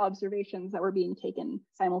science observations, that were being taken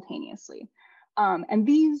simultaneously. And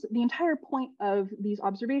the entire point of these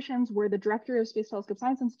observations were the director of Space Telescope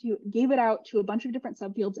Science Institute gave it out to a bunch of different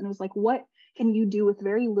subfields, and it was like, what can you do with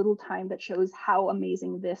very little time that shows how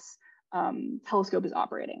amazing this telescope is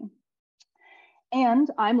operating? And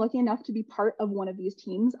I'm lucky enough to be part of one of these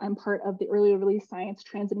teams. I'm part of the early release science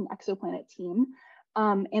transiting exoplanet team.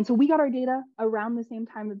 And so we got our data around the same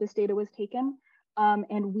time that this data was taken. And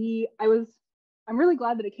I'm really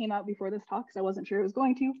glad that it came out before this talk because I wasn't sure it was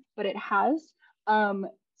going to, but it has.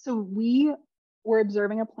 So we were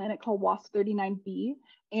observing a planet called WASP-39b,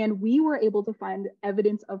 and we were able to find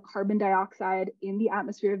evidence of carbon dioxide in the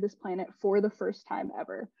atmosphere of this planet for the first time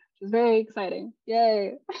ever, which is very exciting.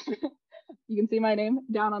 Yay. You can see my name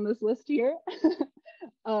down on this list here.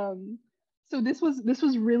 So this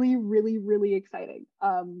was really exciting.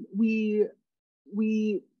 We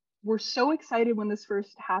were so excited when this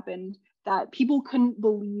first happened that people couldn't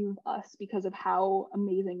believe us because of how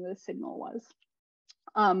amazing this signal was.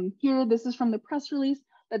 Here, this is from the press release.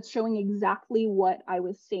 that's showing exactly what I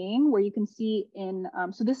was saying, where you can see in,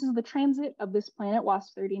 so this is the transit of this planet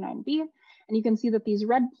WASP 39b, and you can see that these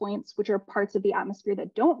red points, which are parts of the atmosphere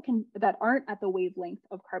that aren't at the wavelength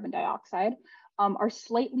of carbon dioxide, are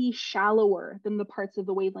slightly shallower than the parts of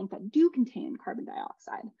the wavelength that do contain carbon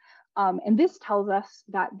dioxide. And this tells us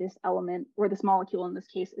that this element, or this molecule in this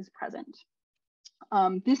case, is present.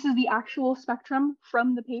 This is the actual spectrum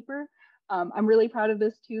from the paper. I'm really proud of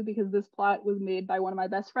this too, because this plot was made by one of my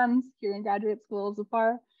best friends here in graduate school,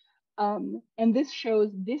 Zafar. And this shows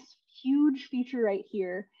this huge feature right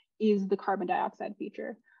here is the carbon dioxide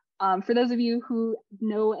feature. For those of you who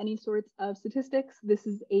know any sorts of statistics, this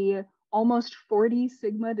is a almost 40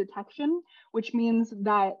 sigma detection, which means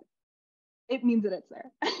that it's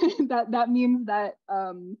there. that means that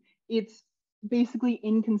it's basically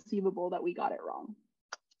inconceivable that we got it wrong.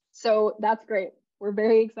 So that's great. We're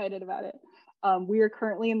very excited about it. We are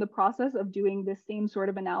currently in the process of doing this same sort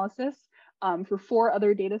of analysis for 4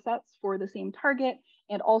 other data sets for the same target,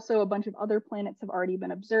 and also a bunch of other planets have already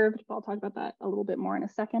been observed, but I'll talk about that a little bit more in a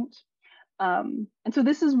second. And so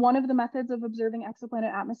this is one of the methods of observing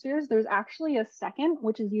exoplanet atmospheres. There's actually a second,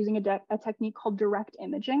 which is using a technique called direct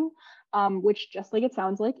imaging, which, just like it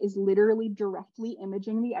sounds like, is literally directly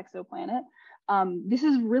imaging the exoplanet. This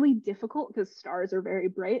is really difficult because stars are very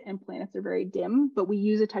bright and planets are very dim, but we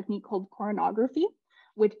use a technique called coronography,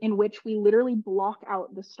 in which we literally block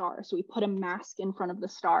out the star. So we put a mask in front of the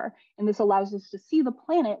star, and this allows us to see the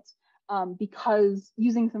planet, because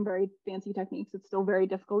using some very fancy techniques, it's still very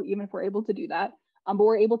difficult even if we're able to do that, but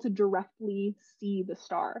we're able to directly see the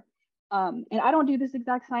star. And I don't do this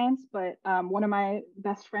exact science, but one of my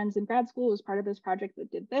best friends in grad school was part of this project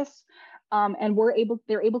that did this. And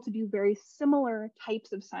they're able to do very similar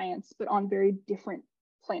types of science, but on very different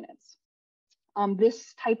planets.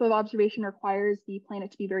 This type of observation requires the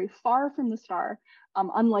planet to be very far from the star,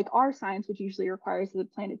 unlike our science, which usually requires the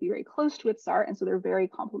planet be very close to its star, and so they're very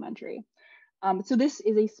complementary. So this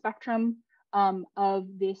is a spectrum of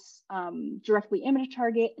this directly imaged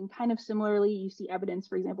target, and kind of similarly, you see evidence,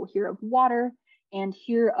 for example, here of water, and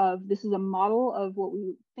here this is a model of what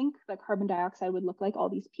we think that carbon dioxide would look like, all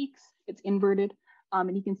these peaks. It's inverted,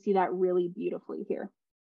 and you can see that really beautifully here.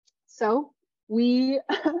 So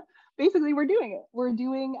basically, we're doing it. We're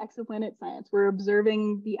doing exoplanet science. We're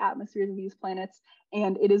observing the atmospheres of these planets,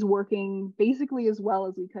 and it is working basically as well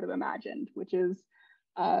as we could have imagined, which is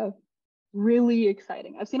really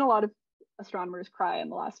exciting. I've seen a lot of astronomers cry in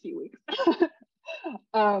the last few weeks.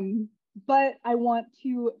 But I want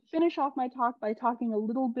to finish off my talk by talking a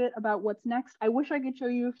little bit about what's next. I wish I could show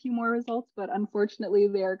you a few more results, but unfortunately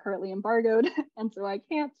they are currently embargoed, and so I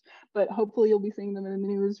can't, but hopefully you'll be seeing them in the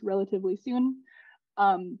news relatively soon.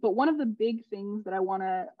 But one of the big things that I want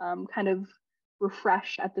to kind of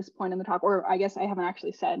refresh at this point in the talk, or I guess I haven't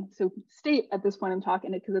actually said, so state at this point in the talk,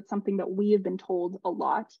 and because it's something that we have been told a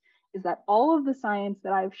lot, is that all of the science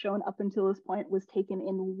that I've shown up until this point was taken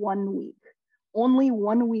in 1 week. Only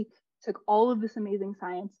 1 week took all of this amazing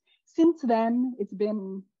science. Since then, it's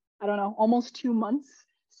been, I don't know, almost 2 months.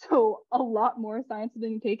 So a lot more science has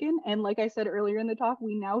been taken. And like I said earlier in the talk,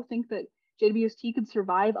 we now think that JWST could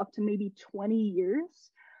survive up to maybe 20 years.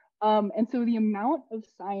 And so the amount of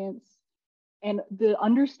science and the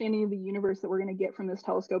understanding of the universe that we're going to get from this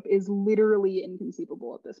telescope is literally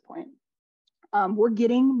inconceivable at this point. We're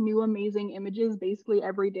getting new amazing images basically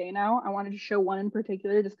every day now. I wanted to show one in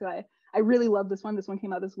particular just because I really love this one. This one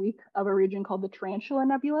came out this week, of a region called the Tarantula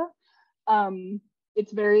Nebula.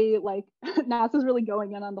 It's very like NASA's really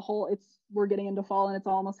going in on the whole, we're getting into fall and it's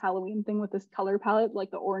almost Halloween thing with this color palette,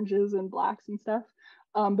 like the oranges and blacks and stuff.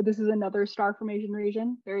 But this is another star formation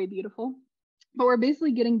region, very beautiful. But we're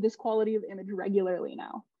basically getting this quality of image regularly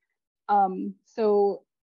now. So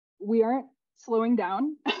we aren't slowing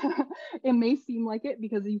down. It may seem like it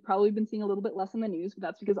because you've probably been seeing a little bit less in the news, but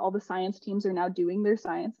that's because all the science teams are now doing their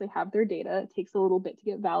science. They have their data. It takes a little bit to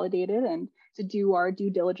get validated and to do our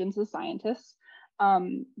due diligence as scientists.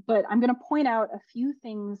 But I'm going to point out a few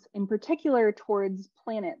things in particular towards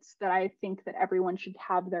planets that I think that everyone should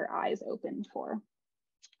have their eyes open for.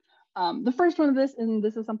 The first one of this, and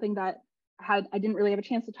this is something that I didn't really have a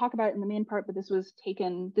chance to talk about in the main part, but this is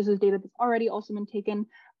data that's already also been taken,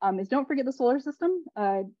 is don't forget the solar system.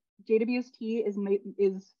 JWST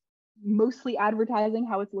is mostly advertising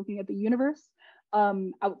how it's looking at the universe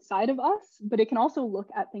outside of us, but it can also look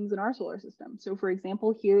at things in our solar system. So for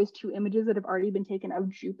example, here's 2 images that have already been taken of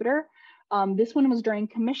Jupiter. This one was during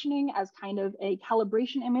commissioning as kind of a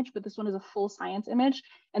calibration image, but this one is a full science image.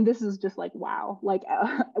 And this is just like, wow, like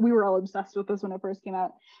we were all obsessed with this when it first came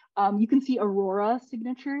out. You can see aurora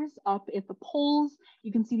signatures up at the poles.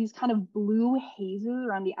 You can see these kind of blue hazes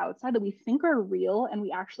around the outside that we think are real and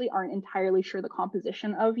we actually aren't entirely sure the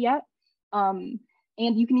composition of yet. And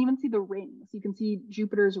you can even see the rings. You can see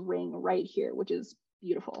Jupiter's ring right here, which is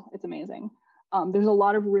beautiful. It's amazing. There's a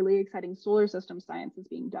lot of really exciting solar system science that's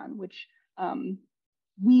being done, which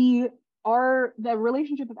the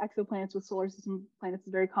relationship of exoplanets with solar system planets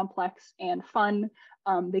is very complex and fun.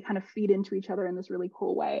 They kind of feed into each other in this really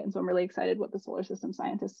cool way. And so I'm really excited what the solar system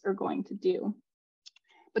scientists are going to do.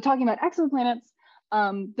 But talking about exoplanets,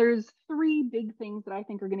 there's three big things that I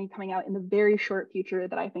think are going to be coming out in the very short future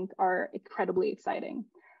that I think are incredibly exciting.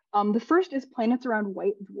 The first is planets around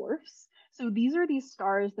white dwarfs. So these are these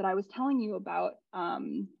stars that I was telling you about.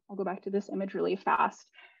 I'll go back to this image really fast.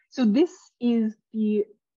 So this is the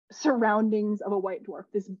surroundings of a white dwarf,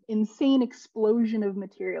 this insane explosion of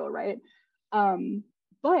material, right?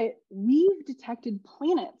 But we've detected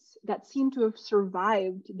planets that seem to have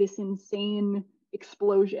survived this insane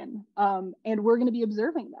explosion, and we're going to be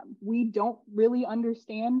observing them. We don't really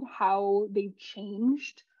understand how they've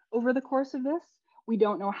changed over the course of this. We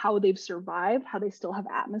don't know how they've survived, how they still have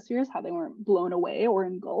atmospheres, how they weren't blown away or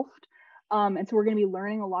engulfed. And so we're going to be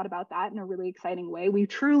learning a lot about that in a really exciting way. We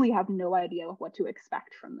truly have no idea what to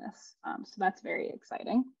expect from this. So that's very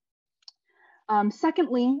exciting.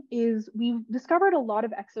 Secondly, is we've discovered a lot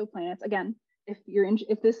of exoplanets. Again,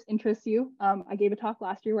 if this interests you, I gave a talk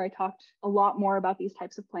last year where I talked a lot more about these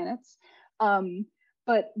types of planets.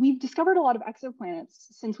 But we've discovered a lot of exoplanets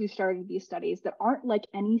since we started these studies that aren't like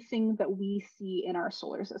anything that we see in our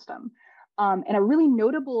solar system. And a really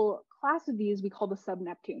notable class of these we call the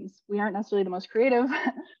sub-Neptunes. We aren't necessarily the most creative,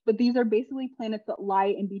 but these are basically planets that lie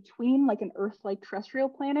in between like an Earth-like terrestrial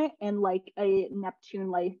planet and like a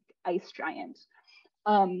Neptune-like ice giant.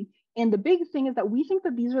 And the big thing is that we think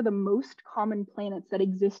that these are the most common planets that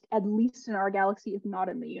exist, at least in our galaxy, if not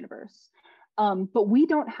in the universe. But we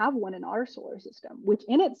don't have one in our solar system, which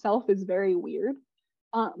in itself is very weird.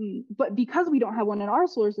 But because we don't have one in our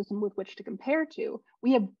solar system with which to compare to,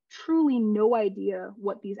 we have truly no idea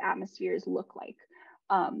what these atmospheres look like.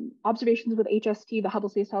 Observations with HST, the Hubble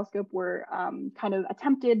Space Telescope, were kind of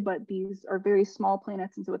attempted, but these are very small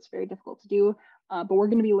planets, and so it's very difficult to do. But we're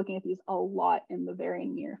going to be looking at these a lot in the very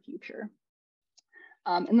near future.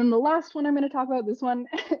 And then the last one I'm going to talk about, this one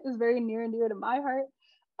is very near and dear to my heart,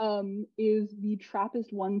 is the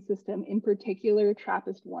TRAPPIST-1 system, in particular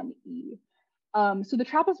TRAPPIST-1e. So the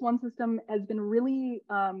TRAPPIST-1 system has been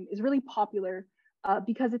is really popular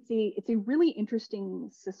because it's a really interesting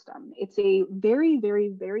system. It's a very, very,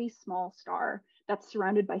 very small star that's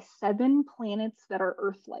surrounded by 7 planets that are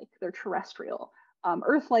Earth-like. They're terrestrial.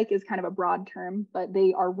 Earth-like is kind of a broad term, but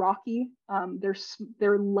they are rocky.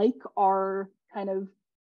 They're like our kind of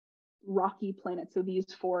rocky planets. So these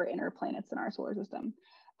 4 inner planets in our solar system.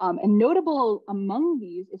 And notable among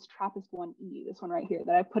these is TRAPPIST-1e, this one right here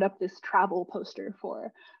that I put up this travel poster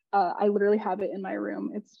for. I literally have it in my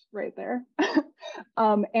room. It's right there.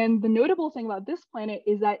 And the notable thing about this planet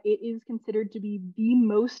is that it is considered to be the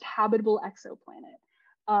most habitable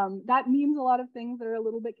exoplanet. That means a lot of things that are a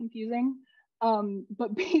little bit confusing.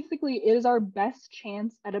 But basically, it is our best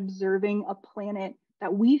chance at observing a planet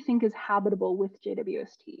that we think is habitable with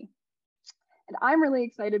JWST. And I'm really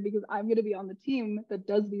excited because I'm going to be on the team that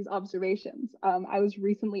does these observations. I was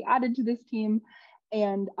recently added to this team,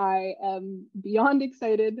 and I am beyond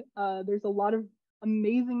excited. There's a lot of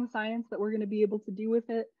amazing science that we're going to be able to do with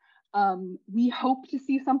it. We hope to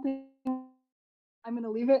see something. I'm going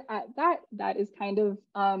to leave it at that. That is kind of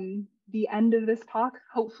the end of this talk.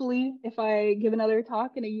 Hopefully, if I give another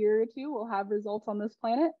talk in a year or two, we'll have results on this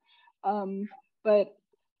planet. But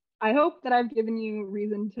I hope that I've given you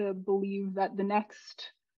reason to believe that the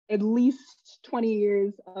next at least 20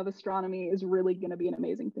 years of astronomy is really going to be an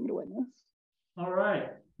amazing thing to witness. All right.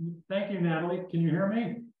 Thank you, Natalie. Can you hear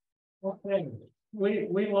me? Okay.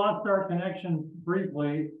 We lost our connection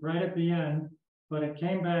briefly right at the end, but it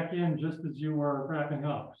came back in just as you were wrapping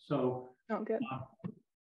up. So good.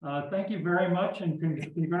 Thank you very much, and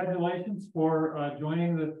congratulations for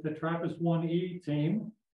joining the TRAPPIST-1e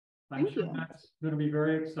team. I'm sure that's going to be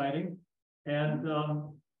very exciting. And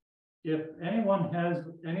if anyone has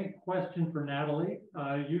any question for Natalie,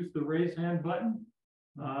 use the raise hand button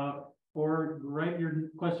or write your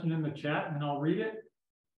question in the chat and I'll read it.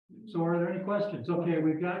 So are there any questions? Okay,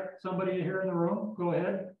 we've got somebody here in the room. Go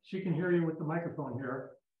ahead. She can hear you with the microphone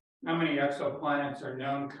here. How many exoplanets are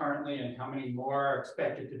known currently and how many more are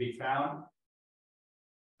expected to be found?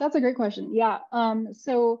 That's a great question. Yeah.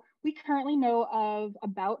 So we currently know of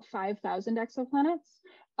about 5,000 exoplanets,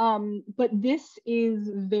 but this is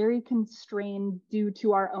very constrained due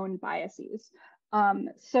to our own biases.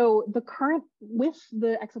 So with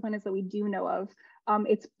the exoplanets that we do know of,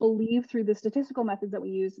 it's believed through the statistical methods that we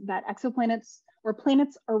use that exoplanets or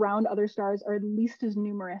planets around other stars are at least as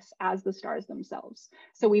numerous as the stars themselves.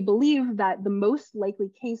 So we believe that the most likely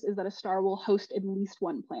case is that a star will host at least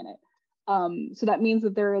one planet. So that means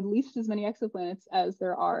that there are at least as many exoplanets as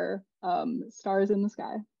there are stars in the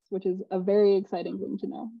sky, which is a very exciting thing to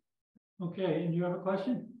know. Okay, and you have a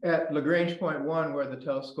question? At Lagrange point 1, where the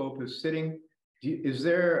telescope is sitting, is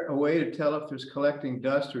there a way to tell if there's collecting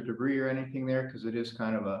dust or debris or anything there? Because it is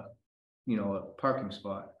kind of a, a parking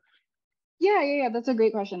spot. Yeah, that's a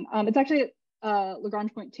great question. It's actually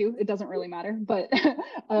Lagrange point 2. It doesn't really matter, but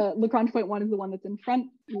Lagrange point 1 is the one that's in front.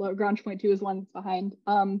 Lagrange point 2 is the one that's behind.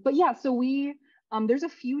 But yeah, so there's a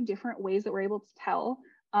few different ways that we're able to tell.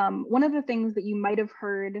 One of the things that you might have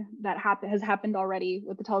heard that has happened already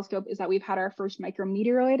with the telescope is that we've had our first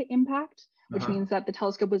micrometeoroid impact, which means that the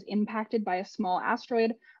telescope was impacted by a small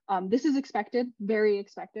asteroid. This is expected, very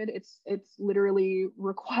expected. It's literally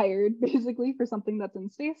required basically for something that's in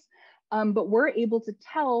space. But we aren't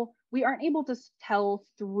able to tell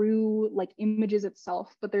through like images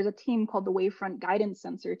itself, but there's a team called the Wavefront Guidance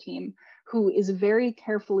Sensor team who is very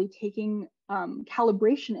carefully taking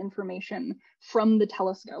calibration information from the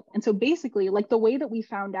telescope. And so basically, like the way that we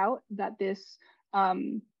found out that this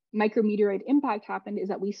micrometeoroid impact happened is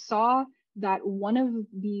that we saw that one of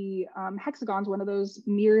the hexagons, one of those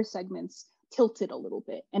mirror segments, tilted a little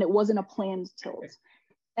bit, and it wasn't a planned tilt.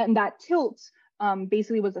 And that tilt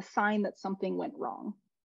basically was a sign that something went wrong.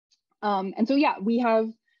 And so, yeah,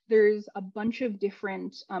 there's a bunch of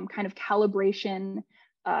different kind of calibration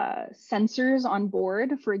sensors on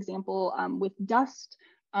board. For example, with dust,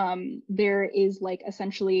 there is like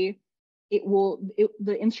essentially,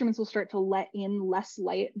 the instruments will start to let in less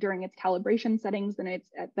light during its calibration settings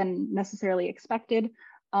than necessarily expected.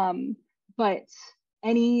 But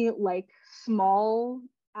any like small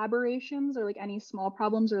aberrations or like any small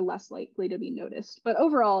problems are less likely to be noticed. But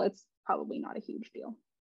overall, it's probably not a huge deal.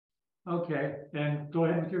 Okay, and go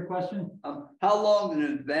ahead with your question. How long in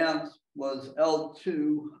advance was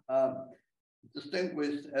L2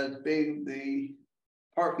 distinguished as being the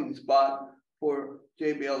parking spot for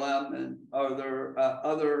JBLM, and are there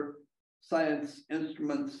other science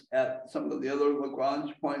instruments at some of the other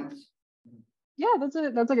Lagrange points? Yeah, that's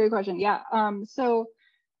a great question. Yeah, so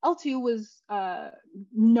L2 was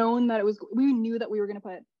known that we knew that we were going to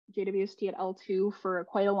put JWST at L2 for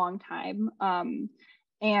quite a long time.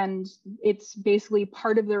 And it's basically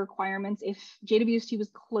part of the requirements. If JWST was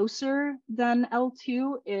closer than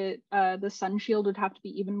L2, the sun shield would have to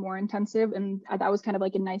be even more intensive. And that was kind of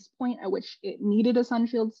like a nice point at which it needed a sun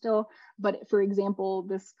shield still. But for example,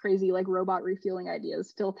 this crazy like robot refueling idea is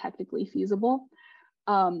still technically feasible.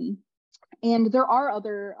 And there are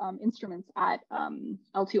other instruments at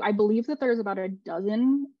L2. I believe that there's about a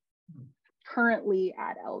dozen currently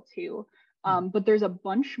at L2, but there's a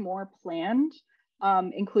bunch more planned.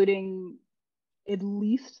 Including at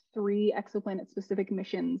least 3 exoplanet-specific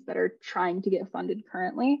missions that are trying to get funded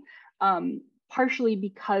currently, partially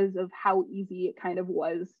because of how easy it kind of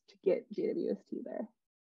was to get JWST there.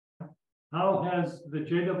 How has the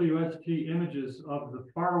JWST images of the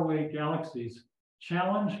faraway galaxies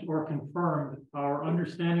challenged or confirmed our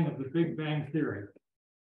understanding of the Big Bang Theory?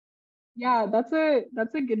 Yeah, that's a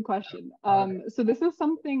good question. So this is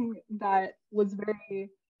something that was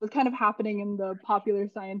kind of happening in the popular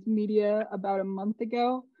science media about a month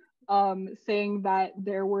ago, saying that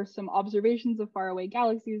there were some observations of faraway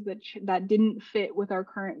galaxies that didn't fit with our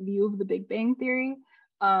current view of the Big Bang Theory.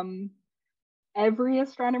 Every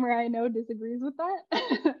astronomer I know disagrees with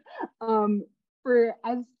that. For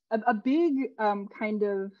as a big kind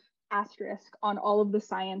of asterisk on all of the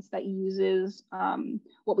science that uses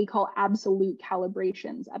what we call absolute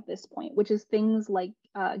calibrations at this point, which is things like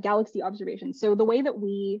galaxy observations. So the way that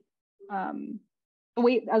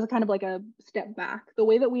as a kind of like a step back, the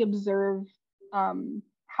way that we observe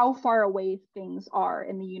how far away things are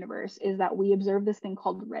in the universe is that we observe this thing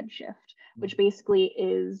called redshift, which basically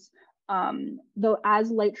is as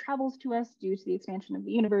light travels to us due to the expansion of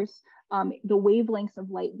the universe, the wavelengths of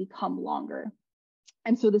light become longer.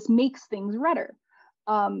 And so this makes things redder.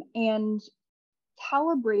 And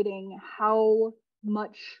calibrating how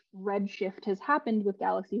much redshift has happened with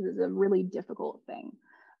galaxies is a really difficult thing.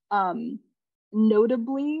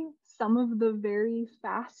 Notably, some of the very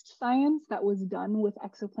fast science that was done with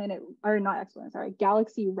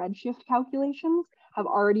galaxy redshift calculations have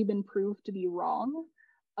already been proved to be wrong.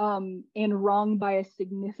 and wrong by a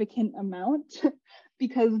significant amount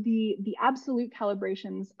because the absolute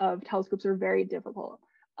calibrations of telescopes are very difficult.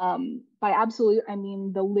 By absolute, I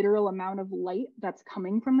mean the literal amount of light that's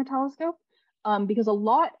coming from the telescope, because a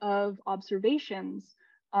lot of observations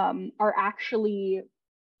are actually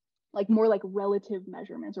like more like relative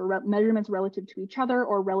measurements or measurements relative to each other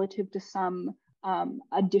or relative to some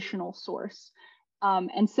additional source.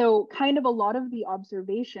 And so kind of a lot of the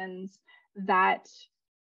observations that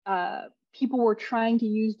people were trying to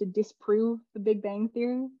use to disprove the Big Bang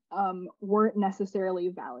Theory weren't necessarily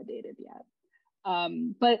validated yet.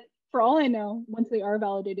 But for all I know, once they are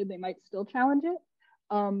validated, they might still challenge it.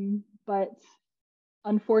 But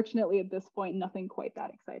unfortunately, at this point, nothing quite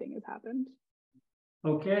that exciting has happened.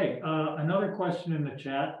 Okay, another question in the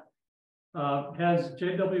chat. Has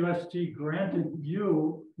JWST granted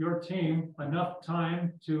you, your team, enough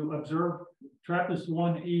time to observe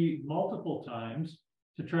TRAPPIST-1e multiple times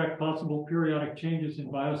to track possible periodic changes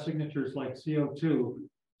in biosignatures like CO2,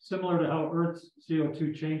 similar to how Earth's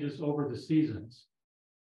CO2 changes over the seasons?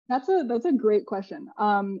 That's a great question.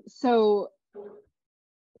 So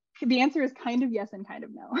the answer is kind of yes and kind of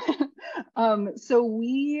no.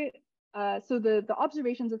 So the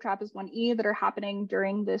observations of TRAPPIST-1e that are happening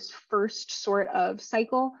during this first sort of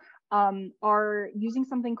cycle are using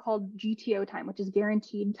something called GTO time, which is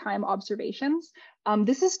guaranteed time observations.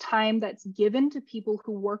 This is time that's given to people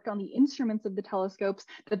who worked on the instruments of the telescopes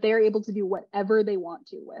that they're able to do whatever they want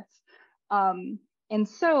to with. And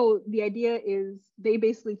so the idea is they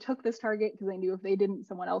basically took this target because they knew if they didn't,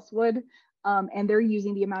 someone else would. And they're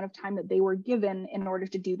using the amount of time that they were given in order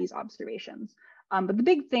to do these observations. But the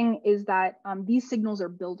big thing is that these signals are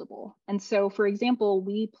buildable. And so, for example,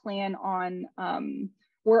 we plan on,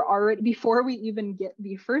 we're already, before we even get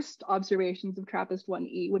the first observations of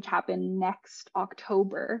TRAPPIST-1e, which happen next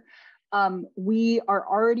October, we are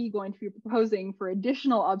already going to be proposing for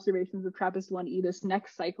additional observations of TRAPPIST-1e this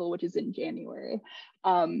next cycle, which is in January.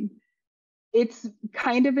 It's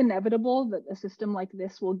kind of inevitable that a system like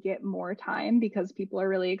this will get more time because people are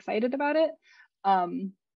really excited about it.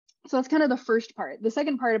 So that's kind of the first part. The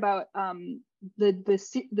second part about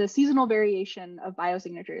the seasonal variation of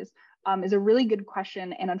biosignatures is a really good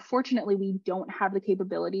question. And unfortunately, we don't have the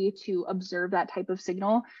capability to observe that type of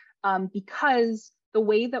signal because the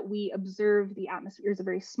way that we observe the atmospheres of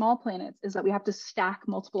very small planets is that we have to stack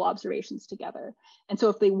multiple observations together. And so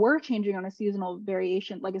if they were changing on a seasonal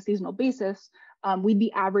variation, like a seasonal basis, we'd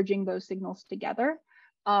be averaging those signals together,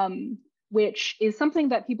 which is something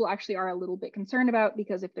that people actually are a little bit concerned about,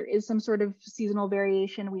 because if there is some sort of seasonal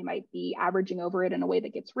variation, we might be averaging over it in a way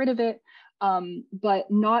that gets rid of it. But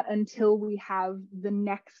not until we have the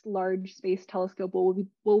next large space telescope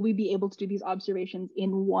will we be able to do these observations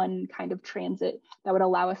in one kind of transit that would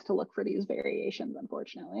allow us to look for these variations,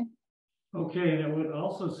 unfortunately. Okay, and it would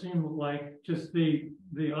also seem like just the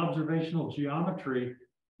observational geometry,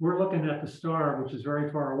 we're looking at the star, which is very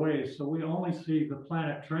far away, so we only see the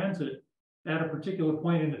planet transit at a particular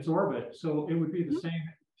point in its orbit. So it would be the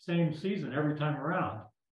same season every time around.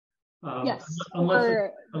 Yes,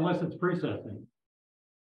 unless it's precessing.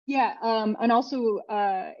 Yeah, and also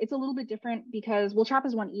it's a little bit different because, well,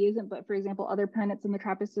 TRAPPIST-1e isn't, but for example, other planets in the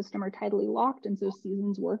TRAPPIST system are tidally locked, and so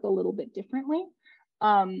seasons work a little bit differently.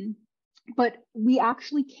 But we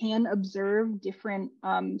actually can observe different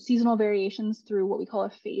seasonal variations through what we call a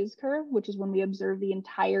phase curve, which is when we observe the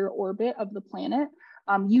entire orbit of the planet.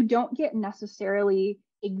 You don't get necessarily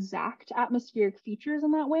exact atmospheric features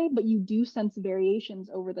in that way, but you do sense variations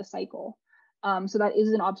over the cycle. So that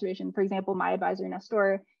is an observation. For example, my advisor,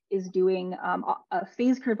 Nestor, is doing a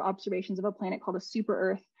phase curve observations of a planet called a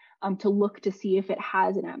super Earth to look to see if it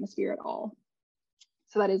has an atmosphere at all.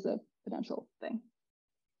 So that is a potential thing.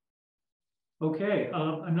 Okay,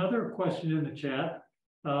 another question in the chat.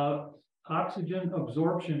 Oxygen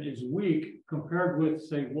absorption is weak compared with,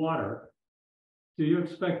 say, water. Do you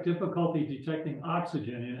expect difficulty detecting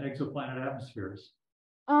oxygen in exoplanet atmospheres?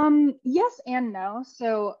 Yes and no.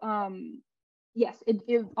 So yes,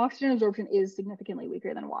 oxygen absorption is significantly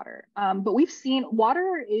weaker than water. But we've seen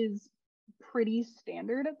water is pretty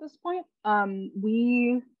standard at this point.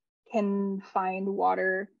 We can find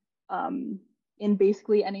water in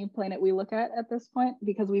basically any planet we look at this point,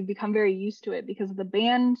 because we've become very used to it, because the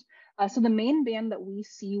band, so the main band that we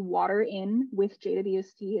see water in with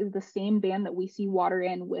JWST is the same band that we see water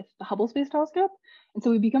in with the Hubble Space Telescope. And so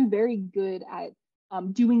we've become very good at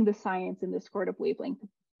doing the science in this sort of wavelength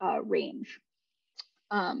range.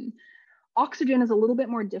 Oxygen is a little bit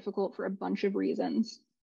more difficult for a bunch of reasons.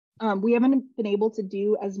 We haven't been able to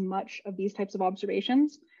do as much of these types of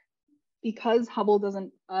observations because Hubble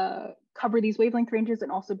doesn't cover these wavelength ranges,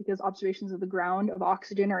 and also because observations of the ground of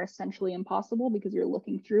oxygen are essentially impossible because you're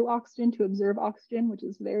looking through oxygen to observe oxygen, which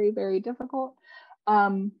is very, very difficult.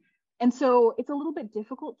 And so it's a little bit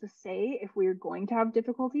difficult to say if we're going to have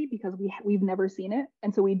difficulty because we've never seen it.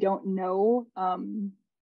 And so we don't know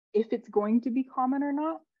if it's going to be common or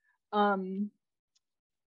not.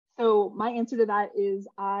 So my answer to that is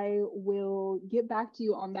I will get back to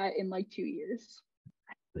you on that in like 2 years.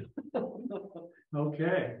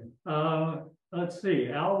 Okay. Let's see.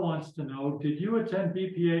 Al wants to know, did you attend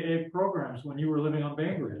BPAA programs when you were living on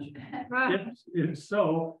Bainbridge? If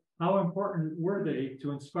so, how important were they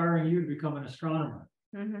to inspiring you to become an astronomer?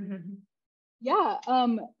 Yeah,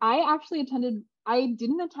 I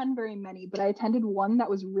didn't attend very many, but I attended one that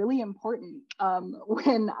was really important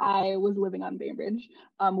when I was living on Bainbridge.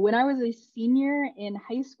 When I was a senior in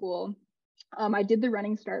high school, I did the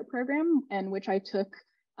Running Start program, in which I took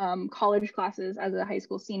college classes as a high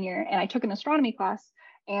school senior, and I took an astronomy class,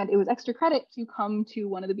 and it was extra credit to come to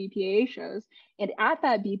one of the BPAA shows. And at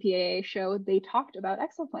that BPAA show, they talked about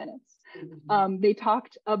exoplanets. They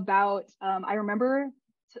talked about, I remember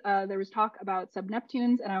there was talk about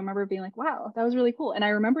sub-Neptunes, and I remember being like, wow, that was really cool. And I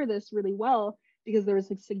remember this really well because there was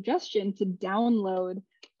a suggestion to download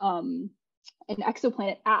an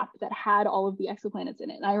exoplanet app that had all of the exoplanets in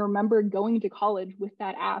it. And I remember going to college with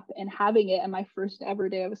that app and having it on my first ever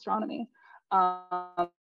day of astronomy. I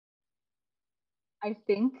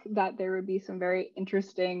think that there would be some very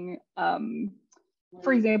interesting,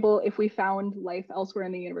 for example, if we found life elsewhere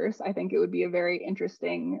in the universe, I think it would be a very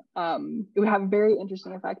interesting, it would have a very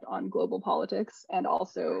interesting effect on global politics and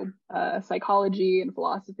also psychology and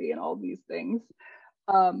philosophy and all these things.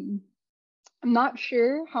 I'm not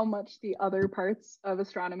sure how much the other parts of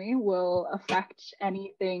astronomy will affect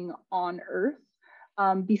anything on Earth,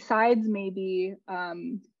 besides maybe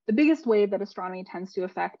the biggest way that astronomy tends to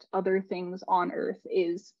affect other things on Earth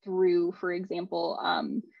is through, for example,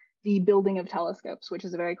 the building of telescopes, which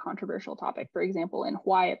is a very controversial topic. For example, in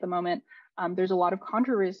Hawaii at the moment, there's a lot of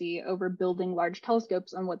controversy over building large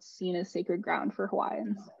telescopes on what's seen as sacred ground for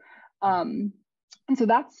Hawaiians. And so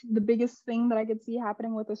that's the biggest thing that I could see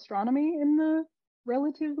happening with astronomy in the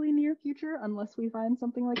relatively near future, unless we find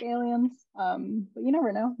something like aliens. But you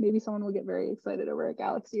never know. Maybe someone will get very excited over a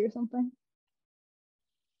galaxy or something.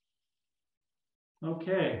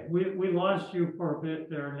 Okay, we lost you for a bit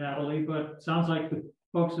there, Natalie, but it sounds like the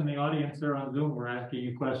folks in the audience there on Zoom were asking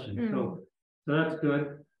you questions. So that's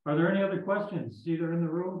good. Are there any other questions either in the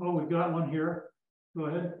room? Oh, we've got one here. Go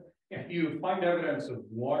ahead. If you find evidence of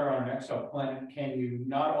water on an exoplanet, can you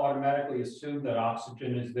not automatically assume that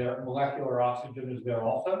oxygen is there, molecular oxygen is there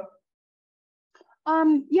also?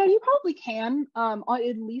 Yeah, you probably can,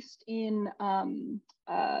 at least in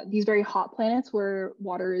these very hot planets where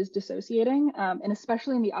water is dissociating, and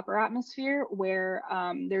especially in the upper atmosphere where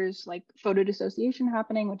there's like photodissociation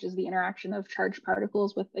happening, which is the interaction of charged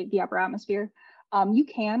particles with the upper atmosphere. You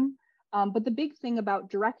can, but the big thing about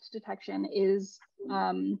direct detection is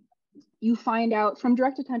you find out from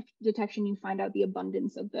direct detection, you find out the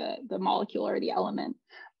abundance of the molecule or the element.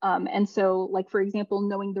 And so, like, for example,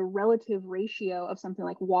 knowing the relative ratio of something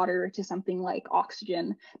like water to something like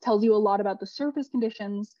oxygen tells you a lot about the surface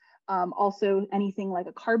conditions, also anything like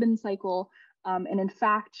a carbon cycle. And in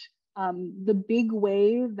fact, the big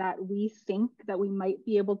way that we think that we might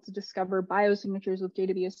be able to discover biosignatures with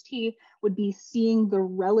JWST would be seeing the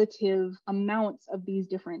relative amounts of these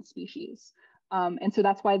different species. And so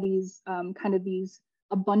that's why these these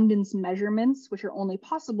abundance measurements, which are only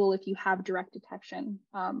possible if you have direct detection,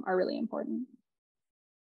 are really important.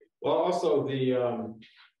 Well, also in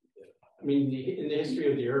the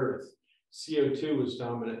history of the Earth, CO2 was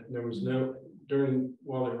dominant. There was no,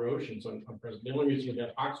 while there were oceans on present, the only reason we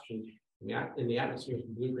had oxygen in the atmosphere was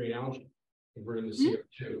blue-green algae converting the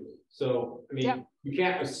CO2. So, you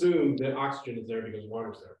can't assume that oxygen is there because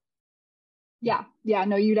water's there. Yeah,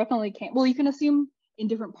 no, you definitely can't. Well, you can assume in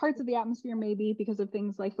different parts of the atmosphere, maybe because of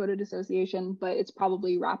things like photodissociation, but it's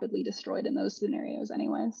probably rapidly destroyed in those scenarios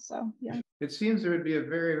anyways. So, yeah. It seems there would be a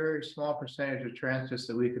very, very small percentage of transits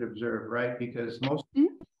that we could observe, right? Because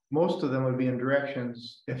most of them would be in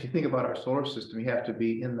directions. If you think about our solar system, you have to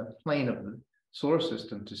be in the plane of the solar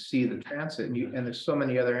system to see the transit, and there's so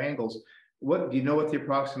many other angles. What do you know what the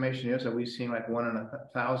approximation is? Are we seeing like 1 in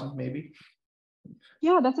 1,000 maybe?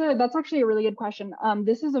 Yeah, that's actually a really good question.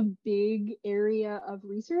 This is a big area of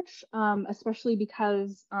research, especially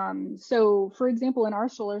because, so for example, in our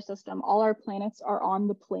solar system, all our planets are on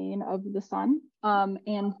the plane of the sun.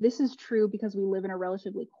 And this is true because we live in a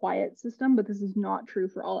relatively quiet system, but this is not true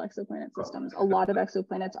for all exoplanet systems. A lot of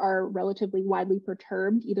exoplanets are relatively widely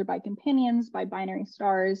perturbed, either by companions, by binary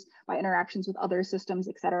stars, by interactions with other systems,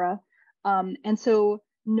 etc. And so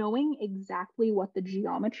knowing exactly what the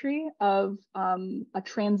geometry of a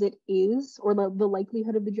transit is, or the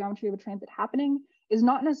likelihood of the geometry of a transit happening, is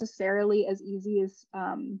not necessarily as easy as,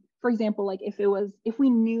 for example, like if we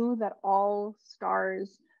knew that all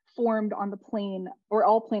stars formed on the plane, or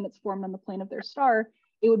all planets formed on the plane of their star,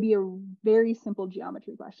 it would be a very simple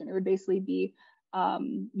geometry question. It would basically be,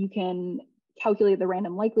 you can calculate the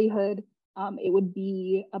random likelihood. It would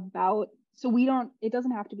be about, so it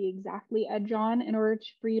doesn't have to be exactly edge on in order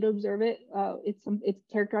for you to observe it. It's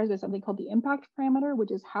characterized by something called the impact parameter,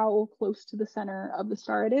 which is how close to the center of the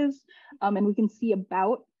star it is. And we can see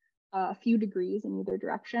about a few degrees in either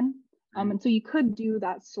direction. And so you could do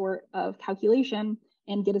that sort of calculation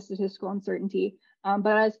and get a statistical uncertainty.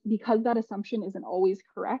 But because that assumption isn't always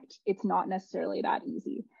correct, it's not necessarily that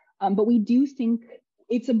easy. But we do think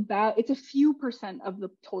it's a few percent of the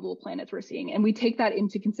total planets we're seeing. And we take that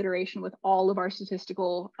into consideration with all of our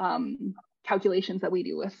statistical calculations that we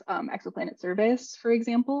do with exoplanet surveys, for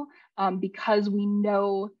example, because we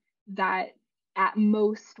know that at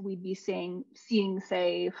most we'd be seeing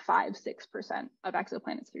say 5-6% of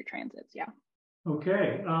exoplanets through transits. Yeah.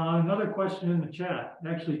 Okay, another question in the chat.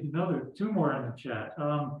 Actually, two more in the chat.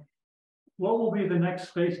 What will be the next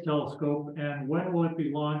space telescope, and when will it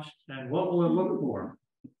be launched, and what will it look for?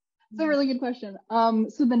 It's a really good question.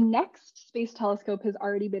 So the next space telescope has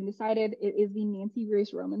already been decided. It is the Nancy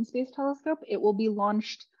Grace Roman Space Telescope. It will be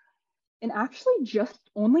launched in actually just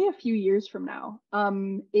only a few years from now.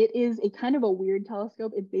 It is a kind of a weird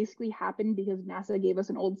telescope. It basically happened because NASA gave us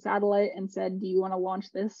an old satellite and said, do you want to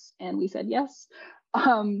launch this? And we said yes.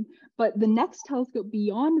 But the next telescope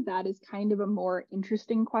beyond that is kind of a more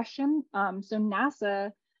interesting question. So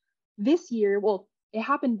NASA this year, well, it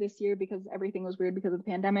happened this year because everything was weird because of the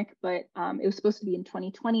pandemic, but it was supposed to be in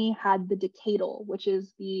 2020, had the decadal, which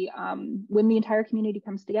is the when the entire community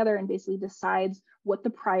comes together and basically decides what the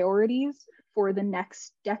priorities for the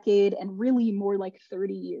next decade and really more like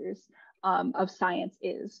 30 years of science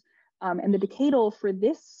is. And the decadal for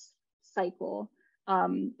this cycle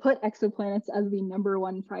put exoplanets as the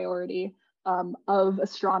 #1 priority of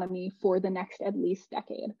astronomy for the next at least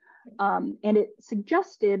decade. And it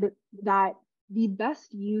suggested that the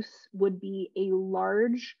best use would be a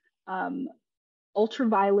large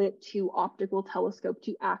ultraviolet to optical telescope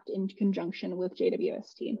to act in conjunction with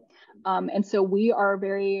JWST. And so we are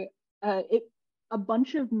a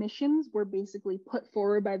bunch of missions were basically put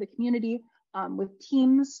forward by the community with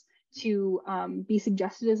teams to be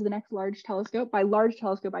suggested as the next large telescope. By large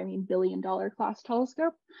telescope, I mean billion-dollar class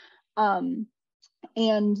telescope. And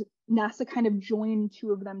NASA kind of joined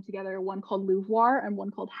two of them together, one called LUVOIR and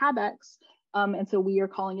one called HABEX. And so we are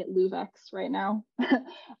calling it LUVEX right now.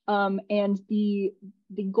 And the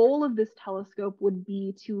goal of this telescope would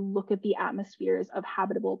be to look at the atmospheres of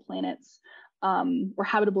habitable planets or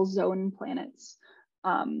habitable zone planets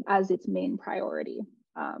as its main priority.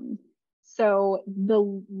 So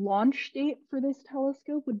the launch date for this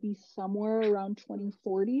telescope would be somewhere around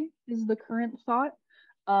 2040 is the current thought.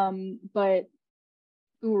 But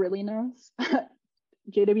who really knows?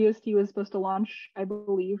 JWST was supposed to launch, I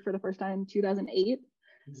believe, for the first time in 2008.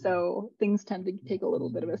 So things tend to take a little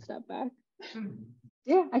bit of a step back.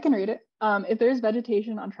 Yeah, I can read it. If there's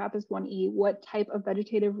vegetation on TRAPPIST-1e, what type of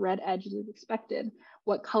vegetative red edge is expected?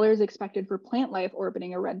 What color is expected for plant life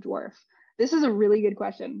orbiting a red dwarf? This is a really good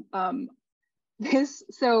question.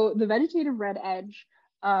 So the vegetative red edge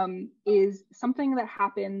is something that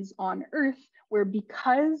happens on Earth where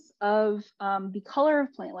because of the color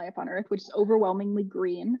of plant life on Earth, which is overwhelmingly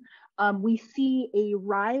green, we see a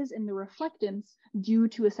rise in the reflectance due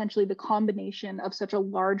to essentially the combination of such a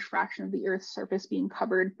large fraction of the Earth's surface being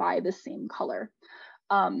covered by the same color.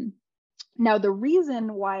 Now, the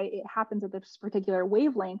reason why it happens at this particular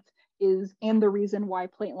wavelength and the reason why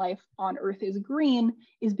plant life on Earth is green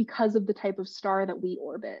is because of the type of star that we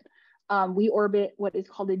orbit. We orbit what is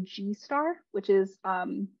called a G star, which is,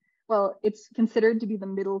 well, it's considered to be the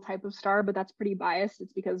middle type of star, but that's pretty biased.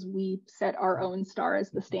 It's because we set our own star as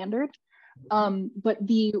the standard. But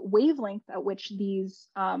the wavelength at which these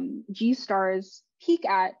G stars peak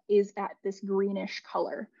at is at this greenish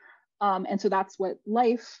color. And so that's what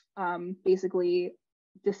life basically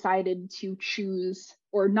decided to choose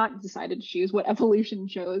or not decided to choose, what evolution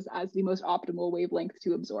chose as the most optimal wavelength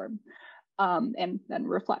to absorb and then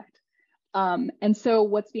reflect. And so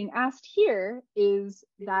what's being asked here is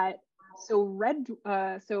that,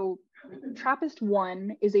 so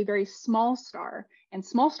TRAPPIST-1 is a very small star, and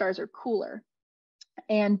small stars are cooler.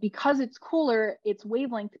 And because it's cooler, its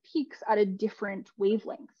wavelength peaks at a different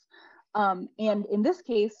wavelength. And in this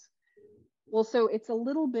case, well, so it's a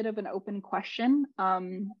little bit of an open question.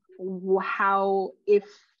 How, if,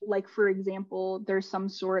 like, for example, there's some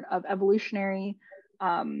sort of evolutionary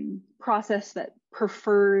process that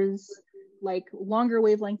prefers like longer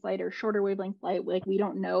wavelength light or shorter wavelength light, like we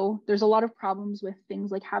don't know. There's a lot of problems with things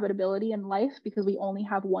like habitability in life because we only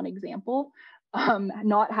have one example.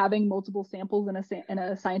 Not having multiple samples in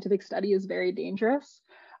a scientific study is very dangerous.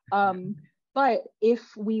 But if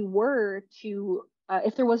we were to,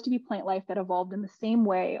 if there was to be plant life that evolved in the same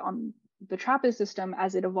way on the TRAPPIST system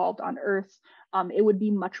as it evolved on Earth, it would be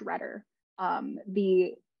much redder.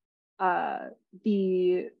 The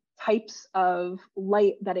types of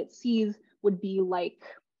light that it sees would be like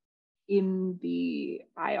in the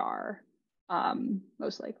IR,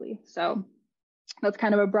 most likely. So that's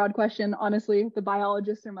kind of a broad question. Honestly, the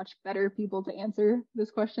biologists are much better people to answer this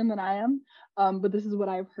question than I am. But this is what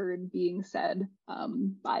I've heard being said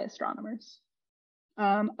by astronomers.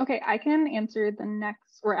 Okay, I can answer the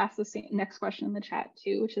next, or ask the next question in the chat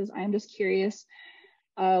too, which is, I'm just curious,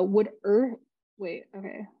 would Earth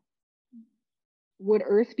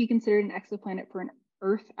be considered an exoplanet for an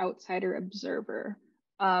Earth outsider observer?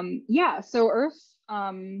 Yeah, so Earth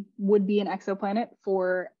would be an exoplanet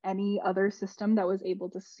for any other system that was able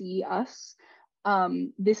to see us.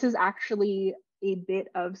 This is actually a bit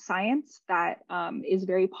of science that is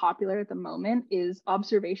very popular at the moment, is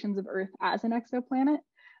observations of Earth as an exoplanet,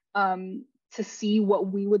 to see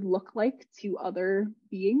what we would look like to other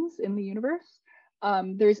beings in the universe.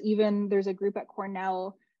 There's a group at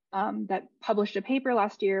Cornell that published a paper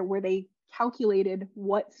last year where they calculated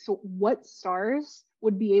what stars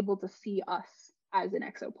would be able to see us as an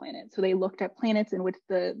exoplanet. So they looked at planets in which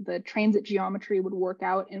the transit geometry would work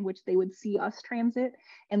out, in which they would see us transit,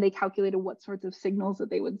 and they calculated what sorts of signals that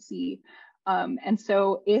they would see. And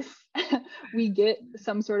so if we get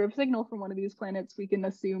some sort of signal from one of these planets, we can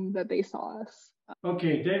assume that they saw us.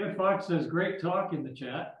 Okay, David Fox says, great talk in the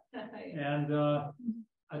chat. And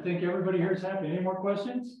I think everybody here is happy. Any more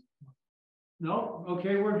questions? No?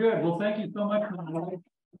 Okay, we're good. Well, thank you so much.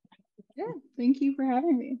 Yeah, thank you for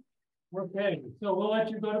having me. Okay, so we'll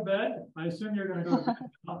let you go to bed. I assume you're going to go to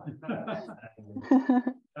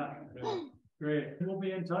bed. Great. We'll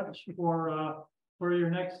be in touch for your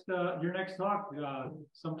next talk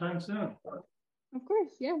sometime soon. Of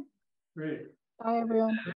course, yeah. Great. Bye, everyone.